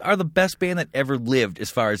Beatles are the best band that ever lived, as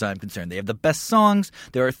far as I'm concerned. They have the best songs.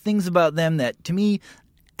 There are things about them that, to me,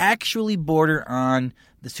 actually border on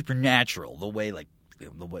the supernatural, the way I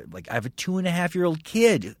have a 2.5-year-old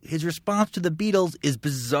kid. His response to the Beatles is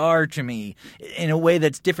bizarre to me in a way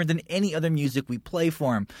that's different than any other music we play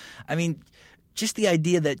for him. I mean, just the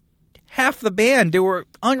idea that half the band, there were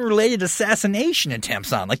unrelated assassination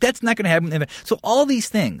attempts on. Like, that's not going to happen. So all these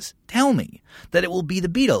things tell me that it will be the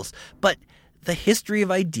Beatles. But the history of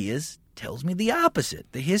ideas tells me the opposite.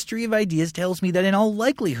 The history of ideas tells me that in all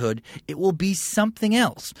likelihood, it will be something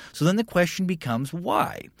else. So then the question becomes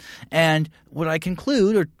why? And what I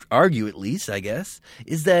conclude, or argue at least, I guess,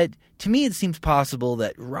 is that to me it seems possible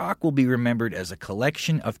that rock will be remembered as a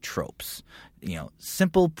collection of tropes.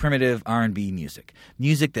 Simple, primitive R&B music.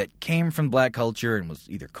 Music that came from black culture and was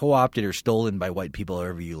either co-opted or stolen by white people,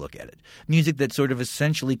 however you look at it. Music that sort of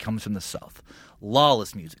essentially comes from the South.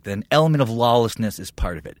 Lawless music, that an element of lawlessness is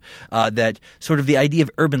part of it. That sort of the idea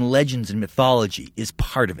of urban legends and mythology is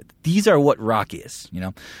part of it. These are what rock is,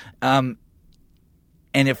 And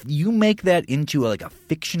if you make that into a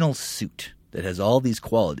fictional suit that has all these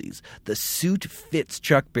qualities, the suit fits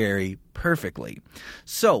Chuck Berry perfectly.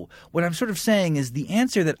 So what I'm sort of saying is the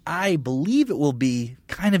answer that I believe it will be,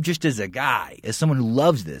 kind of just as a guy, as someone who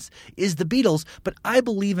loves this, is the Beatles, but I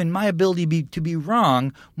believe in my ability to be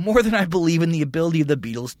wrong more than I believe in the ability of the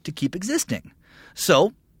Beatles to keep existing.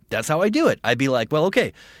 So that's how I do it. I'd be like, well,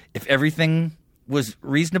 okay, if everything was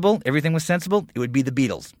reasonable, everything was sensible, it would be the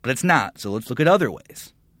Beatles. But it's not, so let's look at other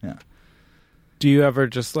ways. Yeah. Do you ever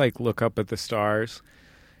just look up at the stars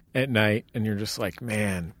at night and you're just like,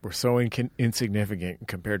 man, we're so insignificant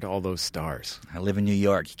compared to all those stars? I live in New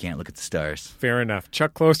York. You can't look at the stars. Fair enough.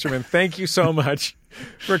 Chuck Klosterman, thank you so much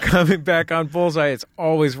for coming back on Bullseye. It's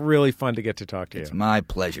always really fun to get to talk to you. It's my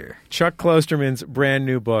pleasure. Chuck Klosterman's brand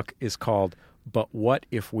new book is called But What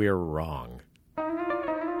If We're Wrong?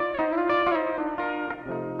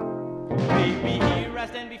 Baby, here I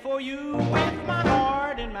stand before you with my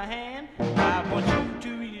heart in my hand. I want you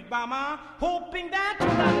to read it, mama, hoping that you'll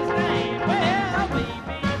understand. Well,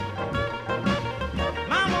 baby,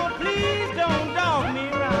 mama, please don't dog me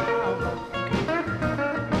around.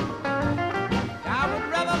 I would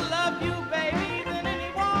rather love you, baby, than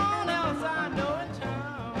anyone else I know in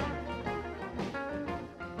town.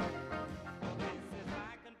 This is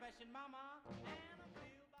my confession, mama.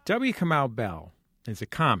 W. Kamau Bell is a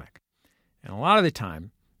comic. And a lot of the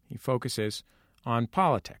time, he focuses on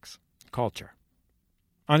politics, culture.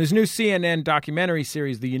 On his new CNN documentary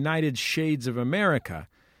series, The United Shades of America,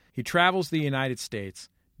 he travels the United States,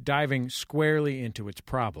 diving squarely into its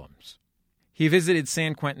problems. He visited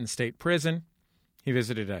San Quentin State Prison, he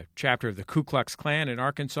visited a chapter of the Ku Klux Klan in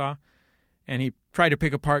Arkansas, and he tried to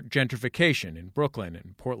pick apart gentrification in Brooklyn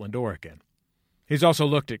and Portland, Oregon. He's also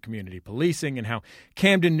looked at community policing and how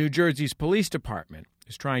Camden, New Jersey's police department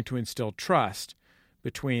is trying to instill trust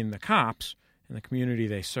between the cops and the community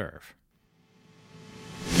they serve.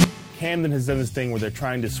 Camden has done this thing where they're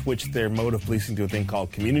trying to switch their mode of policing to a thing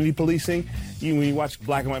called community policing. When you watch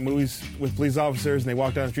black and white movies with police officers and they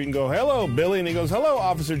walk down the street and go, "Hello, Billy," and he goes, "Hello,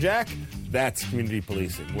 Officer Jack," that's community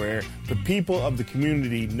policing, where the people of the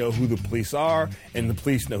community know who the police are and the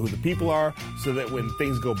police know who the people are, so that when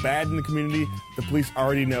things go bad in the community, the police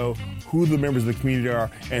already know who the members of the community are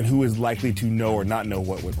and who is likely to know or not know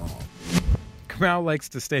what went wrong. Kamau likes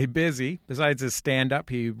to stay busy. Besides his stand-up,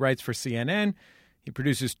 he writes for CNN. He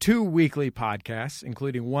produces 2 weekly podcasts,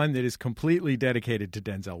 including one that is completely dedicated to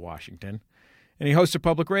Denzel Washington. And he hosts a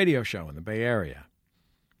public radio show in the Bay Area.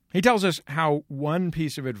 He tells us how one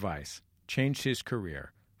piece of advice changed his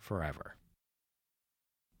career forever.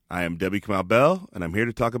 I am W. Kamau Bell, and I'm here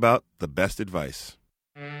to talk about the best advice.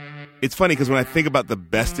 It's funny because when I think about the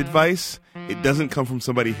best advice, it doesn't come from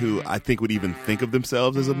somebody who I think would even think of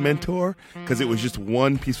themselves as a mentor, because it was just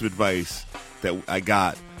one piece of advice that I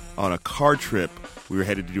got on a car trip. We were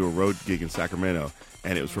headed to do a road gig in Sacramento,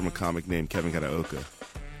 and it was from a comic named Kevin Kataoka.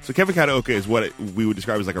 So Kevin Kataoka is what we would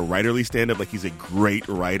describe as like a writerly stand-up. Like, he's a great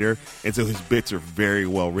writer, and so his bits are very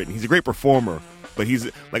well written. He's a great performer, But he's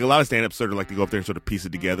like, a lot of stand-ups sort of like to go up there and sort of piece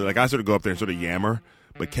it together. Like I sort of go up there and sort of yammer,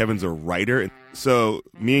 but Kevin's a writer. So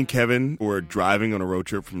me and Kevin were driving on a road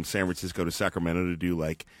trip from San Francisco to Sacramento to do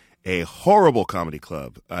like a horrible comedy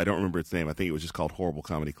club. I don't remember its name. I think it was just called Horrible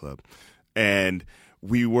Comedy Club. And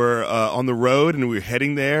we were on the road and we were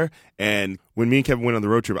heading there. And when me and Kevin went on the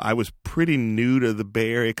road trip, I was pretty new to the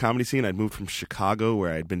Bay Area comedy scene. I'd moved from Chicago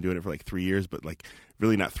where I'd been doing it for like 3 years, but like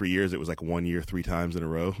really not 3 years. It was like 1 year, 3 times in a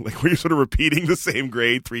row. Like where you're sort of repeating the same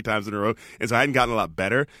grade 3 times in a row. And so I hadn't gotten a lot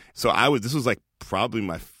better. So this was like probably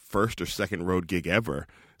my first or second road gig ever.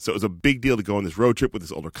 So it was a big deal to go on this road trip with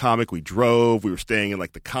this older comic. We drove. We were staying in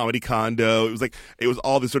like the comedy condo. It was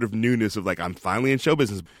all this sort of newness of like, I'm finally in show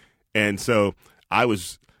business. And so I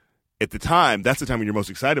was, at the time, that's the time when you're most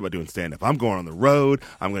excited about doing stand-up. I'm going on the road.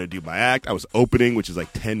 I'm going to do my act. I was opening, which is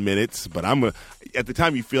like 10 minutes. But at the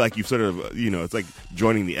time, you feel like you've sort of, it's like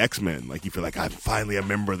joining the X-Men. Like you feel like I'm finally a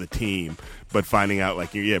member of the team. But finding out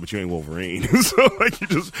like, but you ain't Wolverine. So like you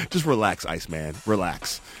just relax, Iceman.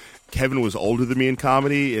 Relax. Kevin was older than me in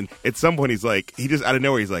comedy. And at some point, he just out of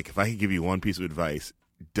nowhere, he's like, if I could give you one piece of advice,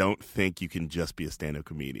 don't think you can just be a stand-up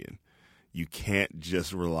comedian. You can't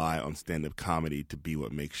just rely on stand-up comedy to be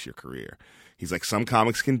what makes your career. He's like, some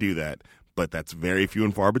comics can do that, but that's very few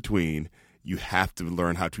and far between. You have to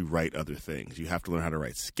learn how to write other things. You have to learn how to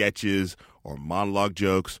write sketches or monologue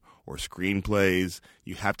jokes or screenplays.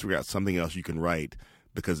 You have to figure out something else you can write,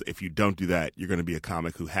 because if you don't do that, you're going to be a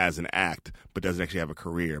comic who has an act but doesn't actually have a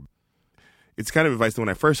career. It's kind of advice that when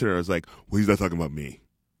I first heard it, I was like, well, he's not talking about me.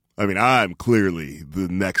 I mean, I'm clearly the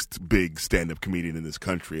next big stand-up comedian in this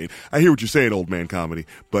country. And I hear what you're saying, old man comedy,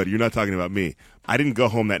 but you're not talking about me. I didn't go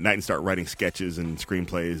home that night and start writing sketches and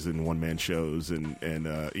screenplays and one-man shows and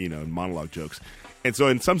monologue jokes. And so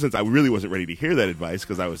in some sense, I really wasn't ready to hear that advice,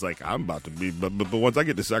 because I was like, I'm about to be, but once I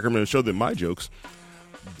get to Sacramento, show them my jokes.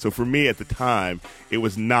 So for me at the time, it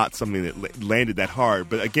was not something that landed that hard.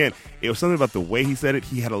 But again, it was something about the way he said it.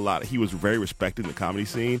 He was very respected in the comedy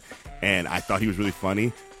scene, and I thought he was really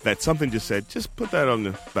funny. That something just said, just put that on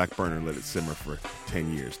the back burner and let it simmer for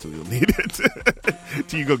 10 years till you'll need it.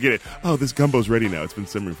 Till you go get it. Oh, this gumbo's ready now. It's been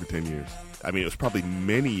simmering for 10 years. I mean, it was probably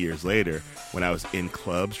many years later when I was in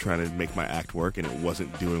clubs trying to make my act work, and it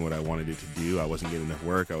wasn't doing what I wanted it to do. I wasn't getting enough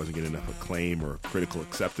work. I wasn't getting enough acclaim or critical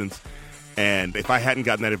acceptance. And if I hadn't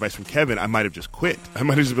gotten that advice from Kevin, I might have just quit. I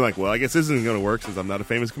might have just been like, well, I guess this isn't going to work since I'm not a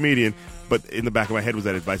famous comedian. But in the back of my head was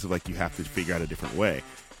that advice of like, you have to figure out a different way.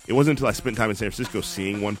 It wasn't until I spent time in San Francisco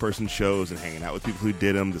seeing one-person shows and hanging out with people who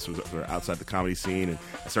did them. This was sort of outside the comedy scene, and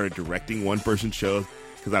I started directing one-person shows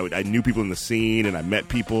because I knew people in the scene, and I met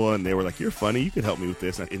people, and they were like, you're funny, you could help me with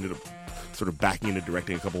this. And I ended up sort of backing into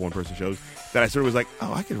directing a couple one-person shows that I sort of was like,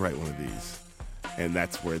 oh, I could write one of these. And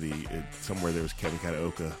that's where somewhere there was Kevin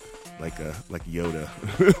Kataoka, like Yoda.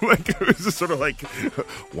 Like it was just sort of like,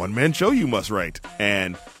 one-man show you must write.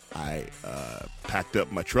 And I packed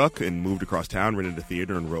up my truck and moved across town, rented a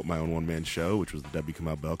theater, and wrote my own one-man show, which was the W.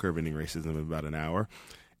 Kamau Bell Curve, Ending Racism in About an Hour.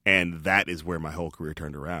 And that is where my whole career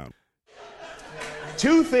turned around.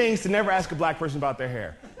 2 things to never ask a black person about their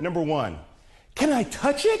hair. Number 1, can I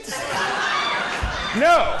touch it?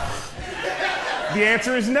 No. The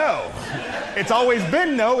answer is no. It's always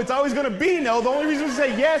been no. It's always going to be no. The only reason we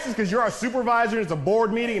say yes is because you're our supervisor and it's a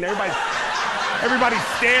board meeting and everybody's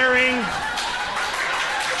staring.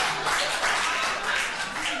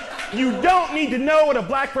 You don't need to know what a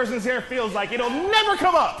black person's hair feels like. It'll never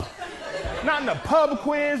come up. Not in a pub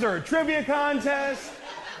quiz or a trivia contest.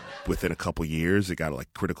 Within a couple years, it got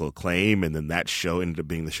like critical acclaim, and then that show ended up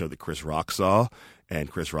being the show that Chris Rock saw. And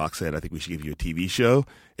Chris Rock said, I think we should give you a TV show.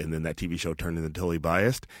 And then that TV show turned into Totally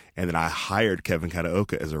Biased. And then I hired Kevin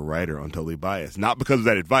Kataoka as a writer on Totally Biased. Not because of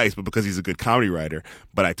that advice, but because he's a good comedy writer.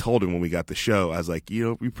 But I told him when we got the show, I was like,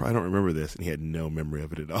 we probably don't remember this. And he had no memory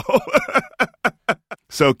of it at all.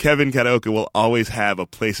 So Kevin Kataoka will always have a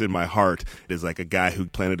place in my heart. It is like a guy who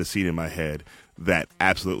planted a seed in my head that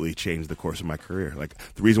absolutely changed the course of my career. Like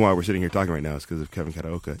the reason why we're sitting here talking right now is because of Kevin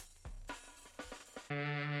Kataoka.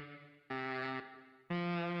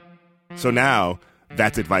 So now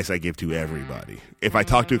that's advice I give to everybody. If I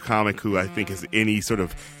talk to a comic who I think has any sort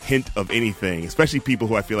of hint of anything, especially people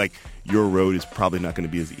who I feel like your road is probably not going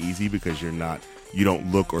to be as easy because you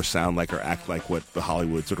don't look or sound like or act like what the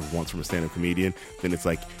Hollywood sort of wants from a stand-up comedian, then it's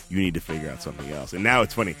like you need to figure out something else. And now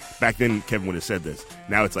it's funny. Back then, Kevin would have said this.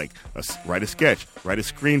 Now it's like, write a sketch, write a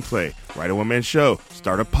screenplay, write a one-man show,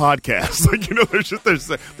 start a podcast.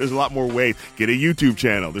 There's a lot more ways. Get a YouTube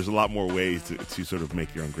channel. There's a lot more ways to sort of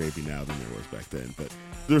make your own gravy now than there was back then. But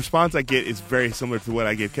the response I get is very similar to what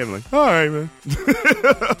I gave Kevin. Like, all right, man.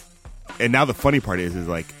 And now the funny part is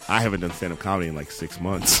like I haven't done stand-up comedy in like 6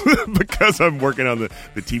 months because I'm working on the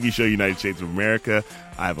TV show United States of America.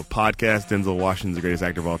 I have a podcast, Denzel Washington's the greatest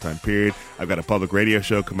actor of all time, period. I've got a public radio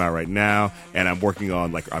show come out right now, and I'm working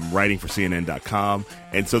on, like, I'm writing for CNN.com.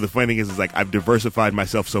 And so the funny thing is like I've diversified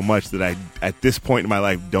myself so much that I, at this point in my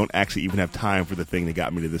life, don't actually even have time for the thing that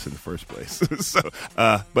got me to this in the first place.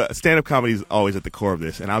 But stand-up comedy is always at the core of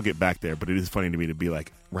this, and I'll get back there. But it is funny to me to be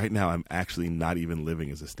like, right now I'm actually not even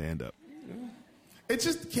living as a stand-up. It's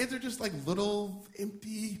just, kids are just like little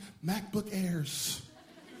empty MacBook Airs.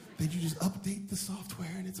 That you just update the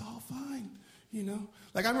software and it's all fine, you know?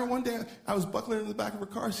 Like I remember one day I was buckling in the back of her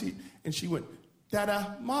car seat and she went,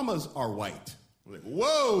 "Dada, mamas are white." I'm like,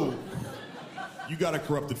 whoa, you got a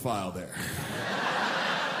corrupted file there.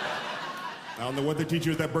 I don't know what they teach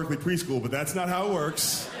you at that Berkeley preschool, but that's not how it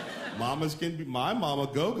works. Mamas can be, my mama,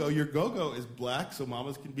 Go-Go, your Go-Go is black, so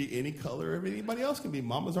mamas can be any color anybody else can be.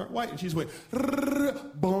 Mamas aren't white. And she just went,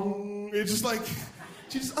 bong. It's just like,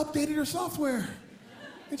 she just updated her software.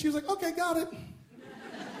 And she was like, okay, got it.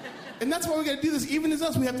 And that's why we got to do this. Even as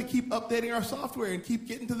us, we have to keep updating our software and keep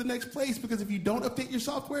getting to the next place, because if you don't update your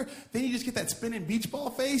software, then you just get that spinning beach ball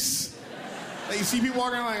face. Like you see people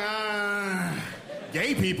walking around like,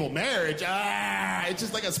 gay people, marriage, it's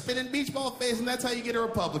just like a spinning beach ball face, and that's how you get a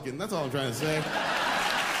Republican. That's all I'm trying to say.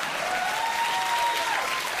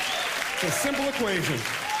 It's a simple equation.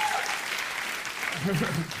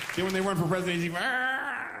 See, when they run for president, he's like,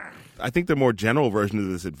 I think the more general version of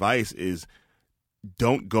this advice is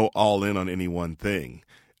don't go all in on any one thing.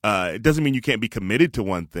 It doesn't mean you can't be committed to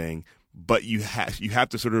one thing, but you have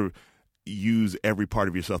to sort of use every part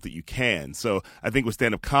of yourself that you can. So I think with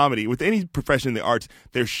stand-up comedy, with any profession in the arts,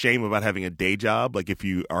 there's shame about having a day job. Like if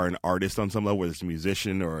you are an artist on some level, whether it's a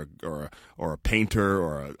musician or a painter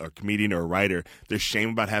or a comedian or a writer, there's shame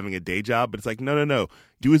about having a day job. But it's like, no.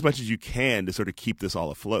 Do as much as you can to sort of keep this all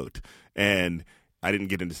afloat. And I didn't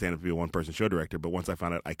get into stand-up to be a one-person show director, but once I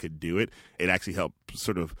found out I could do it, it actually helped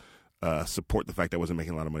sort of support the fact that I wasn't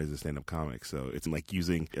making a lot of money as a stand-up comic. So it's like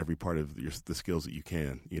using every part of the skills that you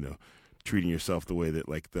can, you know, treating yourself the way that,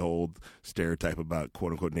 like, the old stereotype about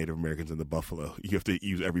quote-unquote Native Americans and the buffalo. You have to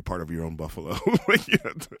use every part of your own buffalo.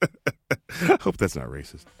 I hope that's not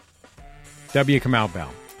racist. W. Kamau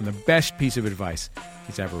Bell, and the best piece of advice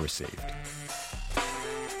he's ever received.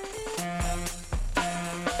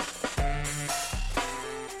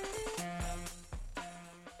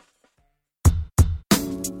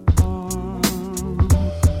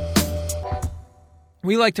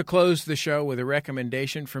 We like to close the show with a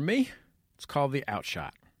recommendation from me. It's called The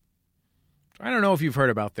Outshot. I don't know if you've heard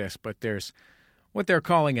about this, but there's what they're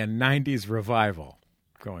calling a 90s revival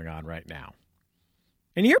going on right now.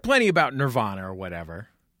 And you hear plenty about Nirvana or whatever,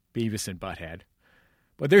 Beavis and Butthead.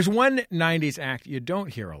 But there's one 90s act you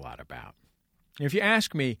don't hear a lot about. And if you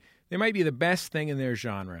ask me, they might be the best thing in their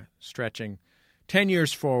genre, stretching 10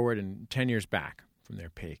 years forward and 10 years back from their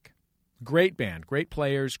peak. Great band, great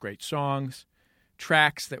players, great songs,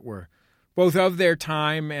 tracks that were both of their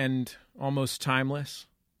time and almost timeless.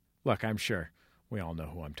 Look, I'm sure we all know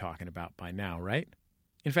who I'm talking about by now, right?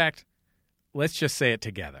 In fact, let's just say it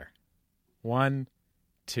together. 1,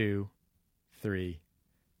 2, 3.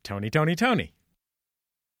 Toni, Toni, Toni.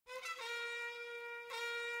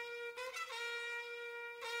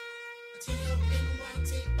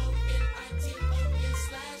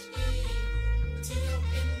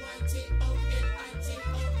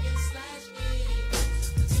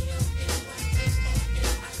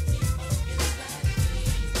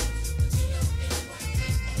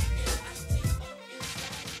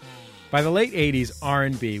 By the late 80s,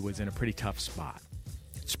 R&B was in a pretty tough spot.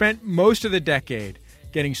 It spent most of the decade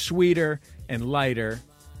getting sweeter and lighter,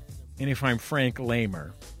 and if I'm frank,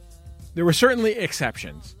 lamer. There were certainly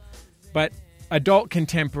exceptions, but adult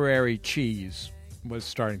contemporary cheese was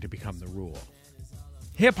starting to become the rule.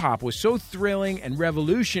 Hip-hop was so thrilling and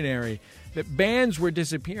revolutionary that bands were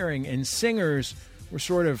disappearing and singers were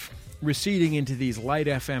sort of receding into these light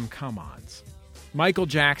FM come-ons. Michael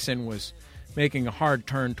Jackson was making a hard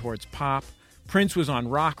turn towards pop. Prince was on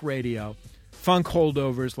rock radio. Funk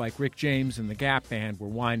holdovers like Rick James and the Gap Band were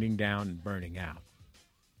winding down and burning out.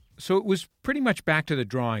 So it was pretty much back to the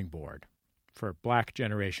drawing board for Black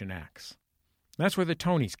Generation X. That's where the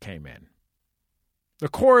Tonys came in. The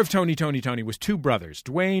core of Toni, Toni, Toni was two brothers,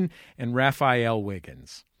 Dwayne and Raphael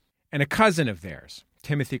Wiggins, and a cousin of theirs,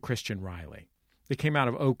 Timothy Christian Riley. They came out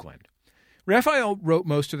of Oakland. Raphael wrote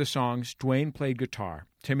most of the songs. Dwayne played guitar.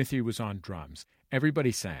 Timothy was on drums.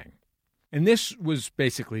 Everybody sang. And this was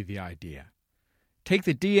basically the idea. Take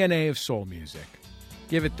the DNA of soul music,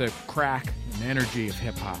 give it the crack and energy of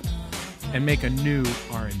hip-hop, and make a new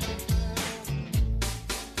R&B.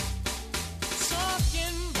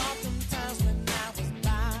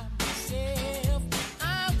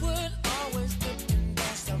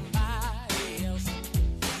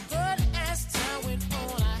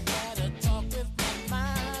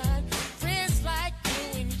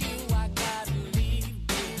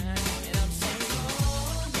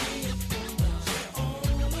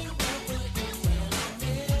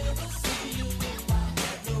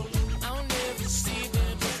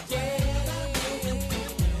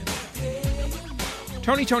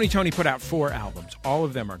 Toni put out 4 albums. All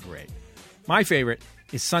of them are great. My favorite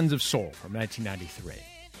is Sons of Soul from 1993.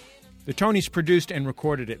 The Tonys produced and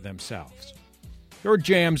recorded it themselves. There were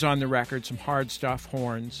jams on the record, some hard stuff,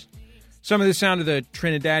 horns. Some of the sound of the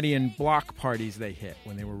Trinidadian block parties they hit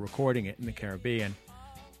when they were recording it in the Caribbean.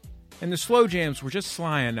 And the slow jams were just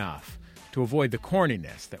sly enough to avoid the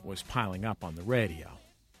corniness that was piling up on the radio.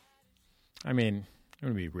 I mean, I'm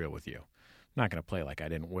going to be real with you. I'm not going to play like I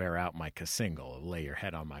didn't wear out my single of Lay Your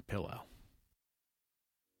Head on My Pillow.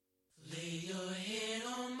 Lay your head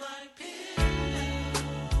on my pillow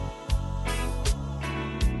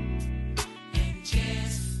and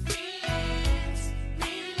just relax,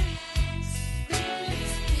 relax, relax.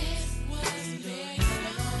 This was laid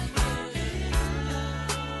on my pillow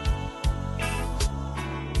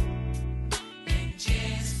and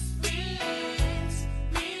just relax,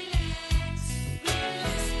 relax,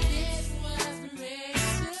 relax. This was made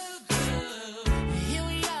so good. Here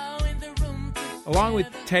we are in the room. Along with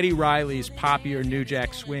Teddy Riley's poppier New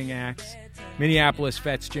Jack Swing acts, Minneapolis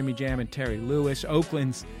vets Jimmy Jam and Terry Lewis,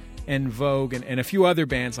 Oakland's En Vogue, and a few other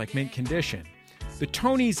bands like Mint Condition, the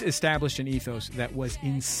Tonys established an ethos that was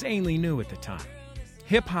insanely new at the time.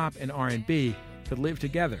 Hip-hop and R&B could live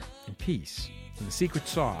together in peace, and the secret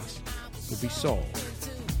sauce would be soul.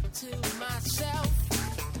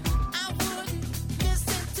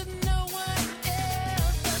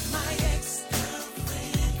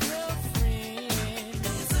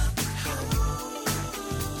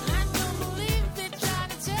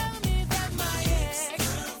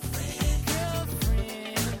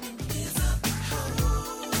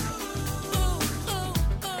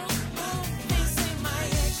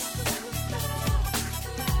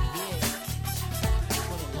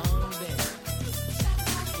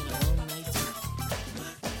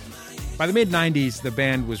 By the mid-'90s, the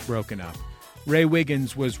band was broken up. Ray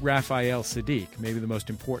Wiggins was Raphael Sadiq, maybe the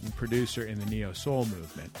most important producer in the neo-soul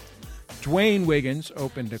movement. Dwayne Wiggins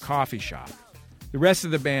opened a coffee shop. The rest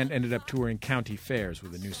of the band ended up touring county fairs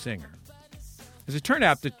with a new singer. As it turned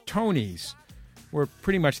out, the Tonys were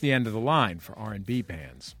pretty much the end of the line for R&B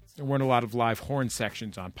bands. There weren't a lot of live horn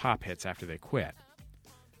sections on pop hits after they quit.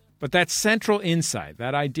 But that central insight,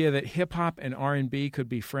 that idea that hip-hop and R&B could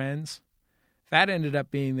be friends, that ended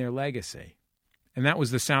up being their legacy. And that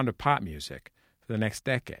was the sound of pop music for the next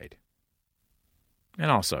decade. And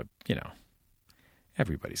also,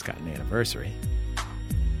 everybody's got an anniversary.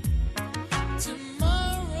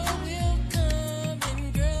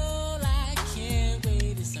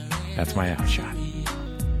 That's my outshot.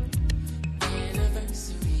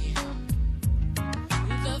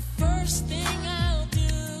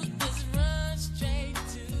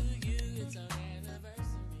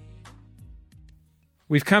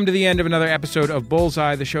 We've come to the end of another episode of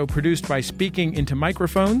Bullseye, the show produced by Speaking Into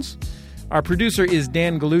Microphones. Our producer is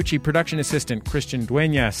Dan Gallucci, production assistant Christian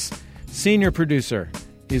Dueñas. Senior producer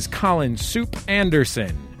is Colin Soup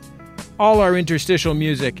Anderson. All our interstitial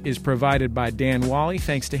music is provided by Dan Wally.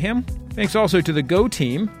 Thanks to him. Thanks also to the Go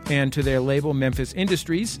team and to their label Memphis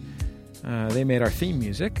Industries. They made our theme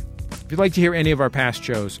music. If you'd like to hear any of our past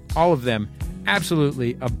shows, all of them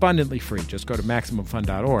absolutely, abundantly free. Just go to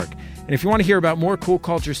MaximumFun.org. And if you want to hear about more cool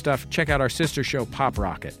culture stuff, check out our sister show, Pop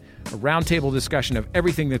Rocket, a roundtable discussion of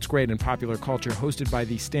everything that's great in popular culture, hosted by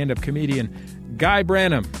the stand-up comedian Guy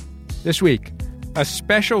Branum. This week, a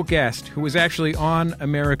special guest who was actually on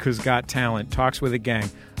America's Got Talent talks with a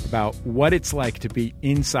gang about what it's like to be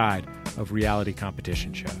inside of reality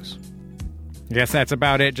competition shows. I guess that's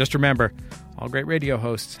about it. Just remember, all great radio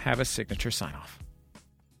hosts have a signature sign-off.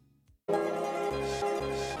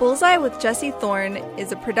 Bullseye with Jesse Thorne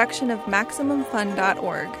is a production of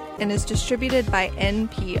MaximumFun.org and is distributed by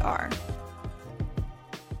NPR.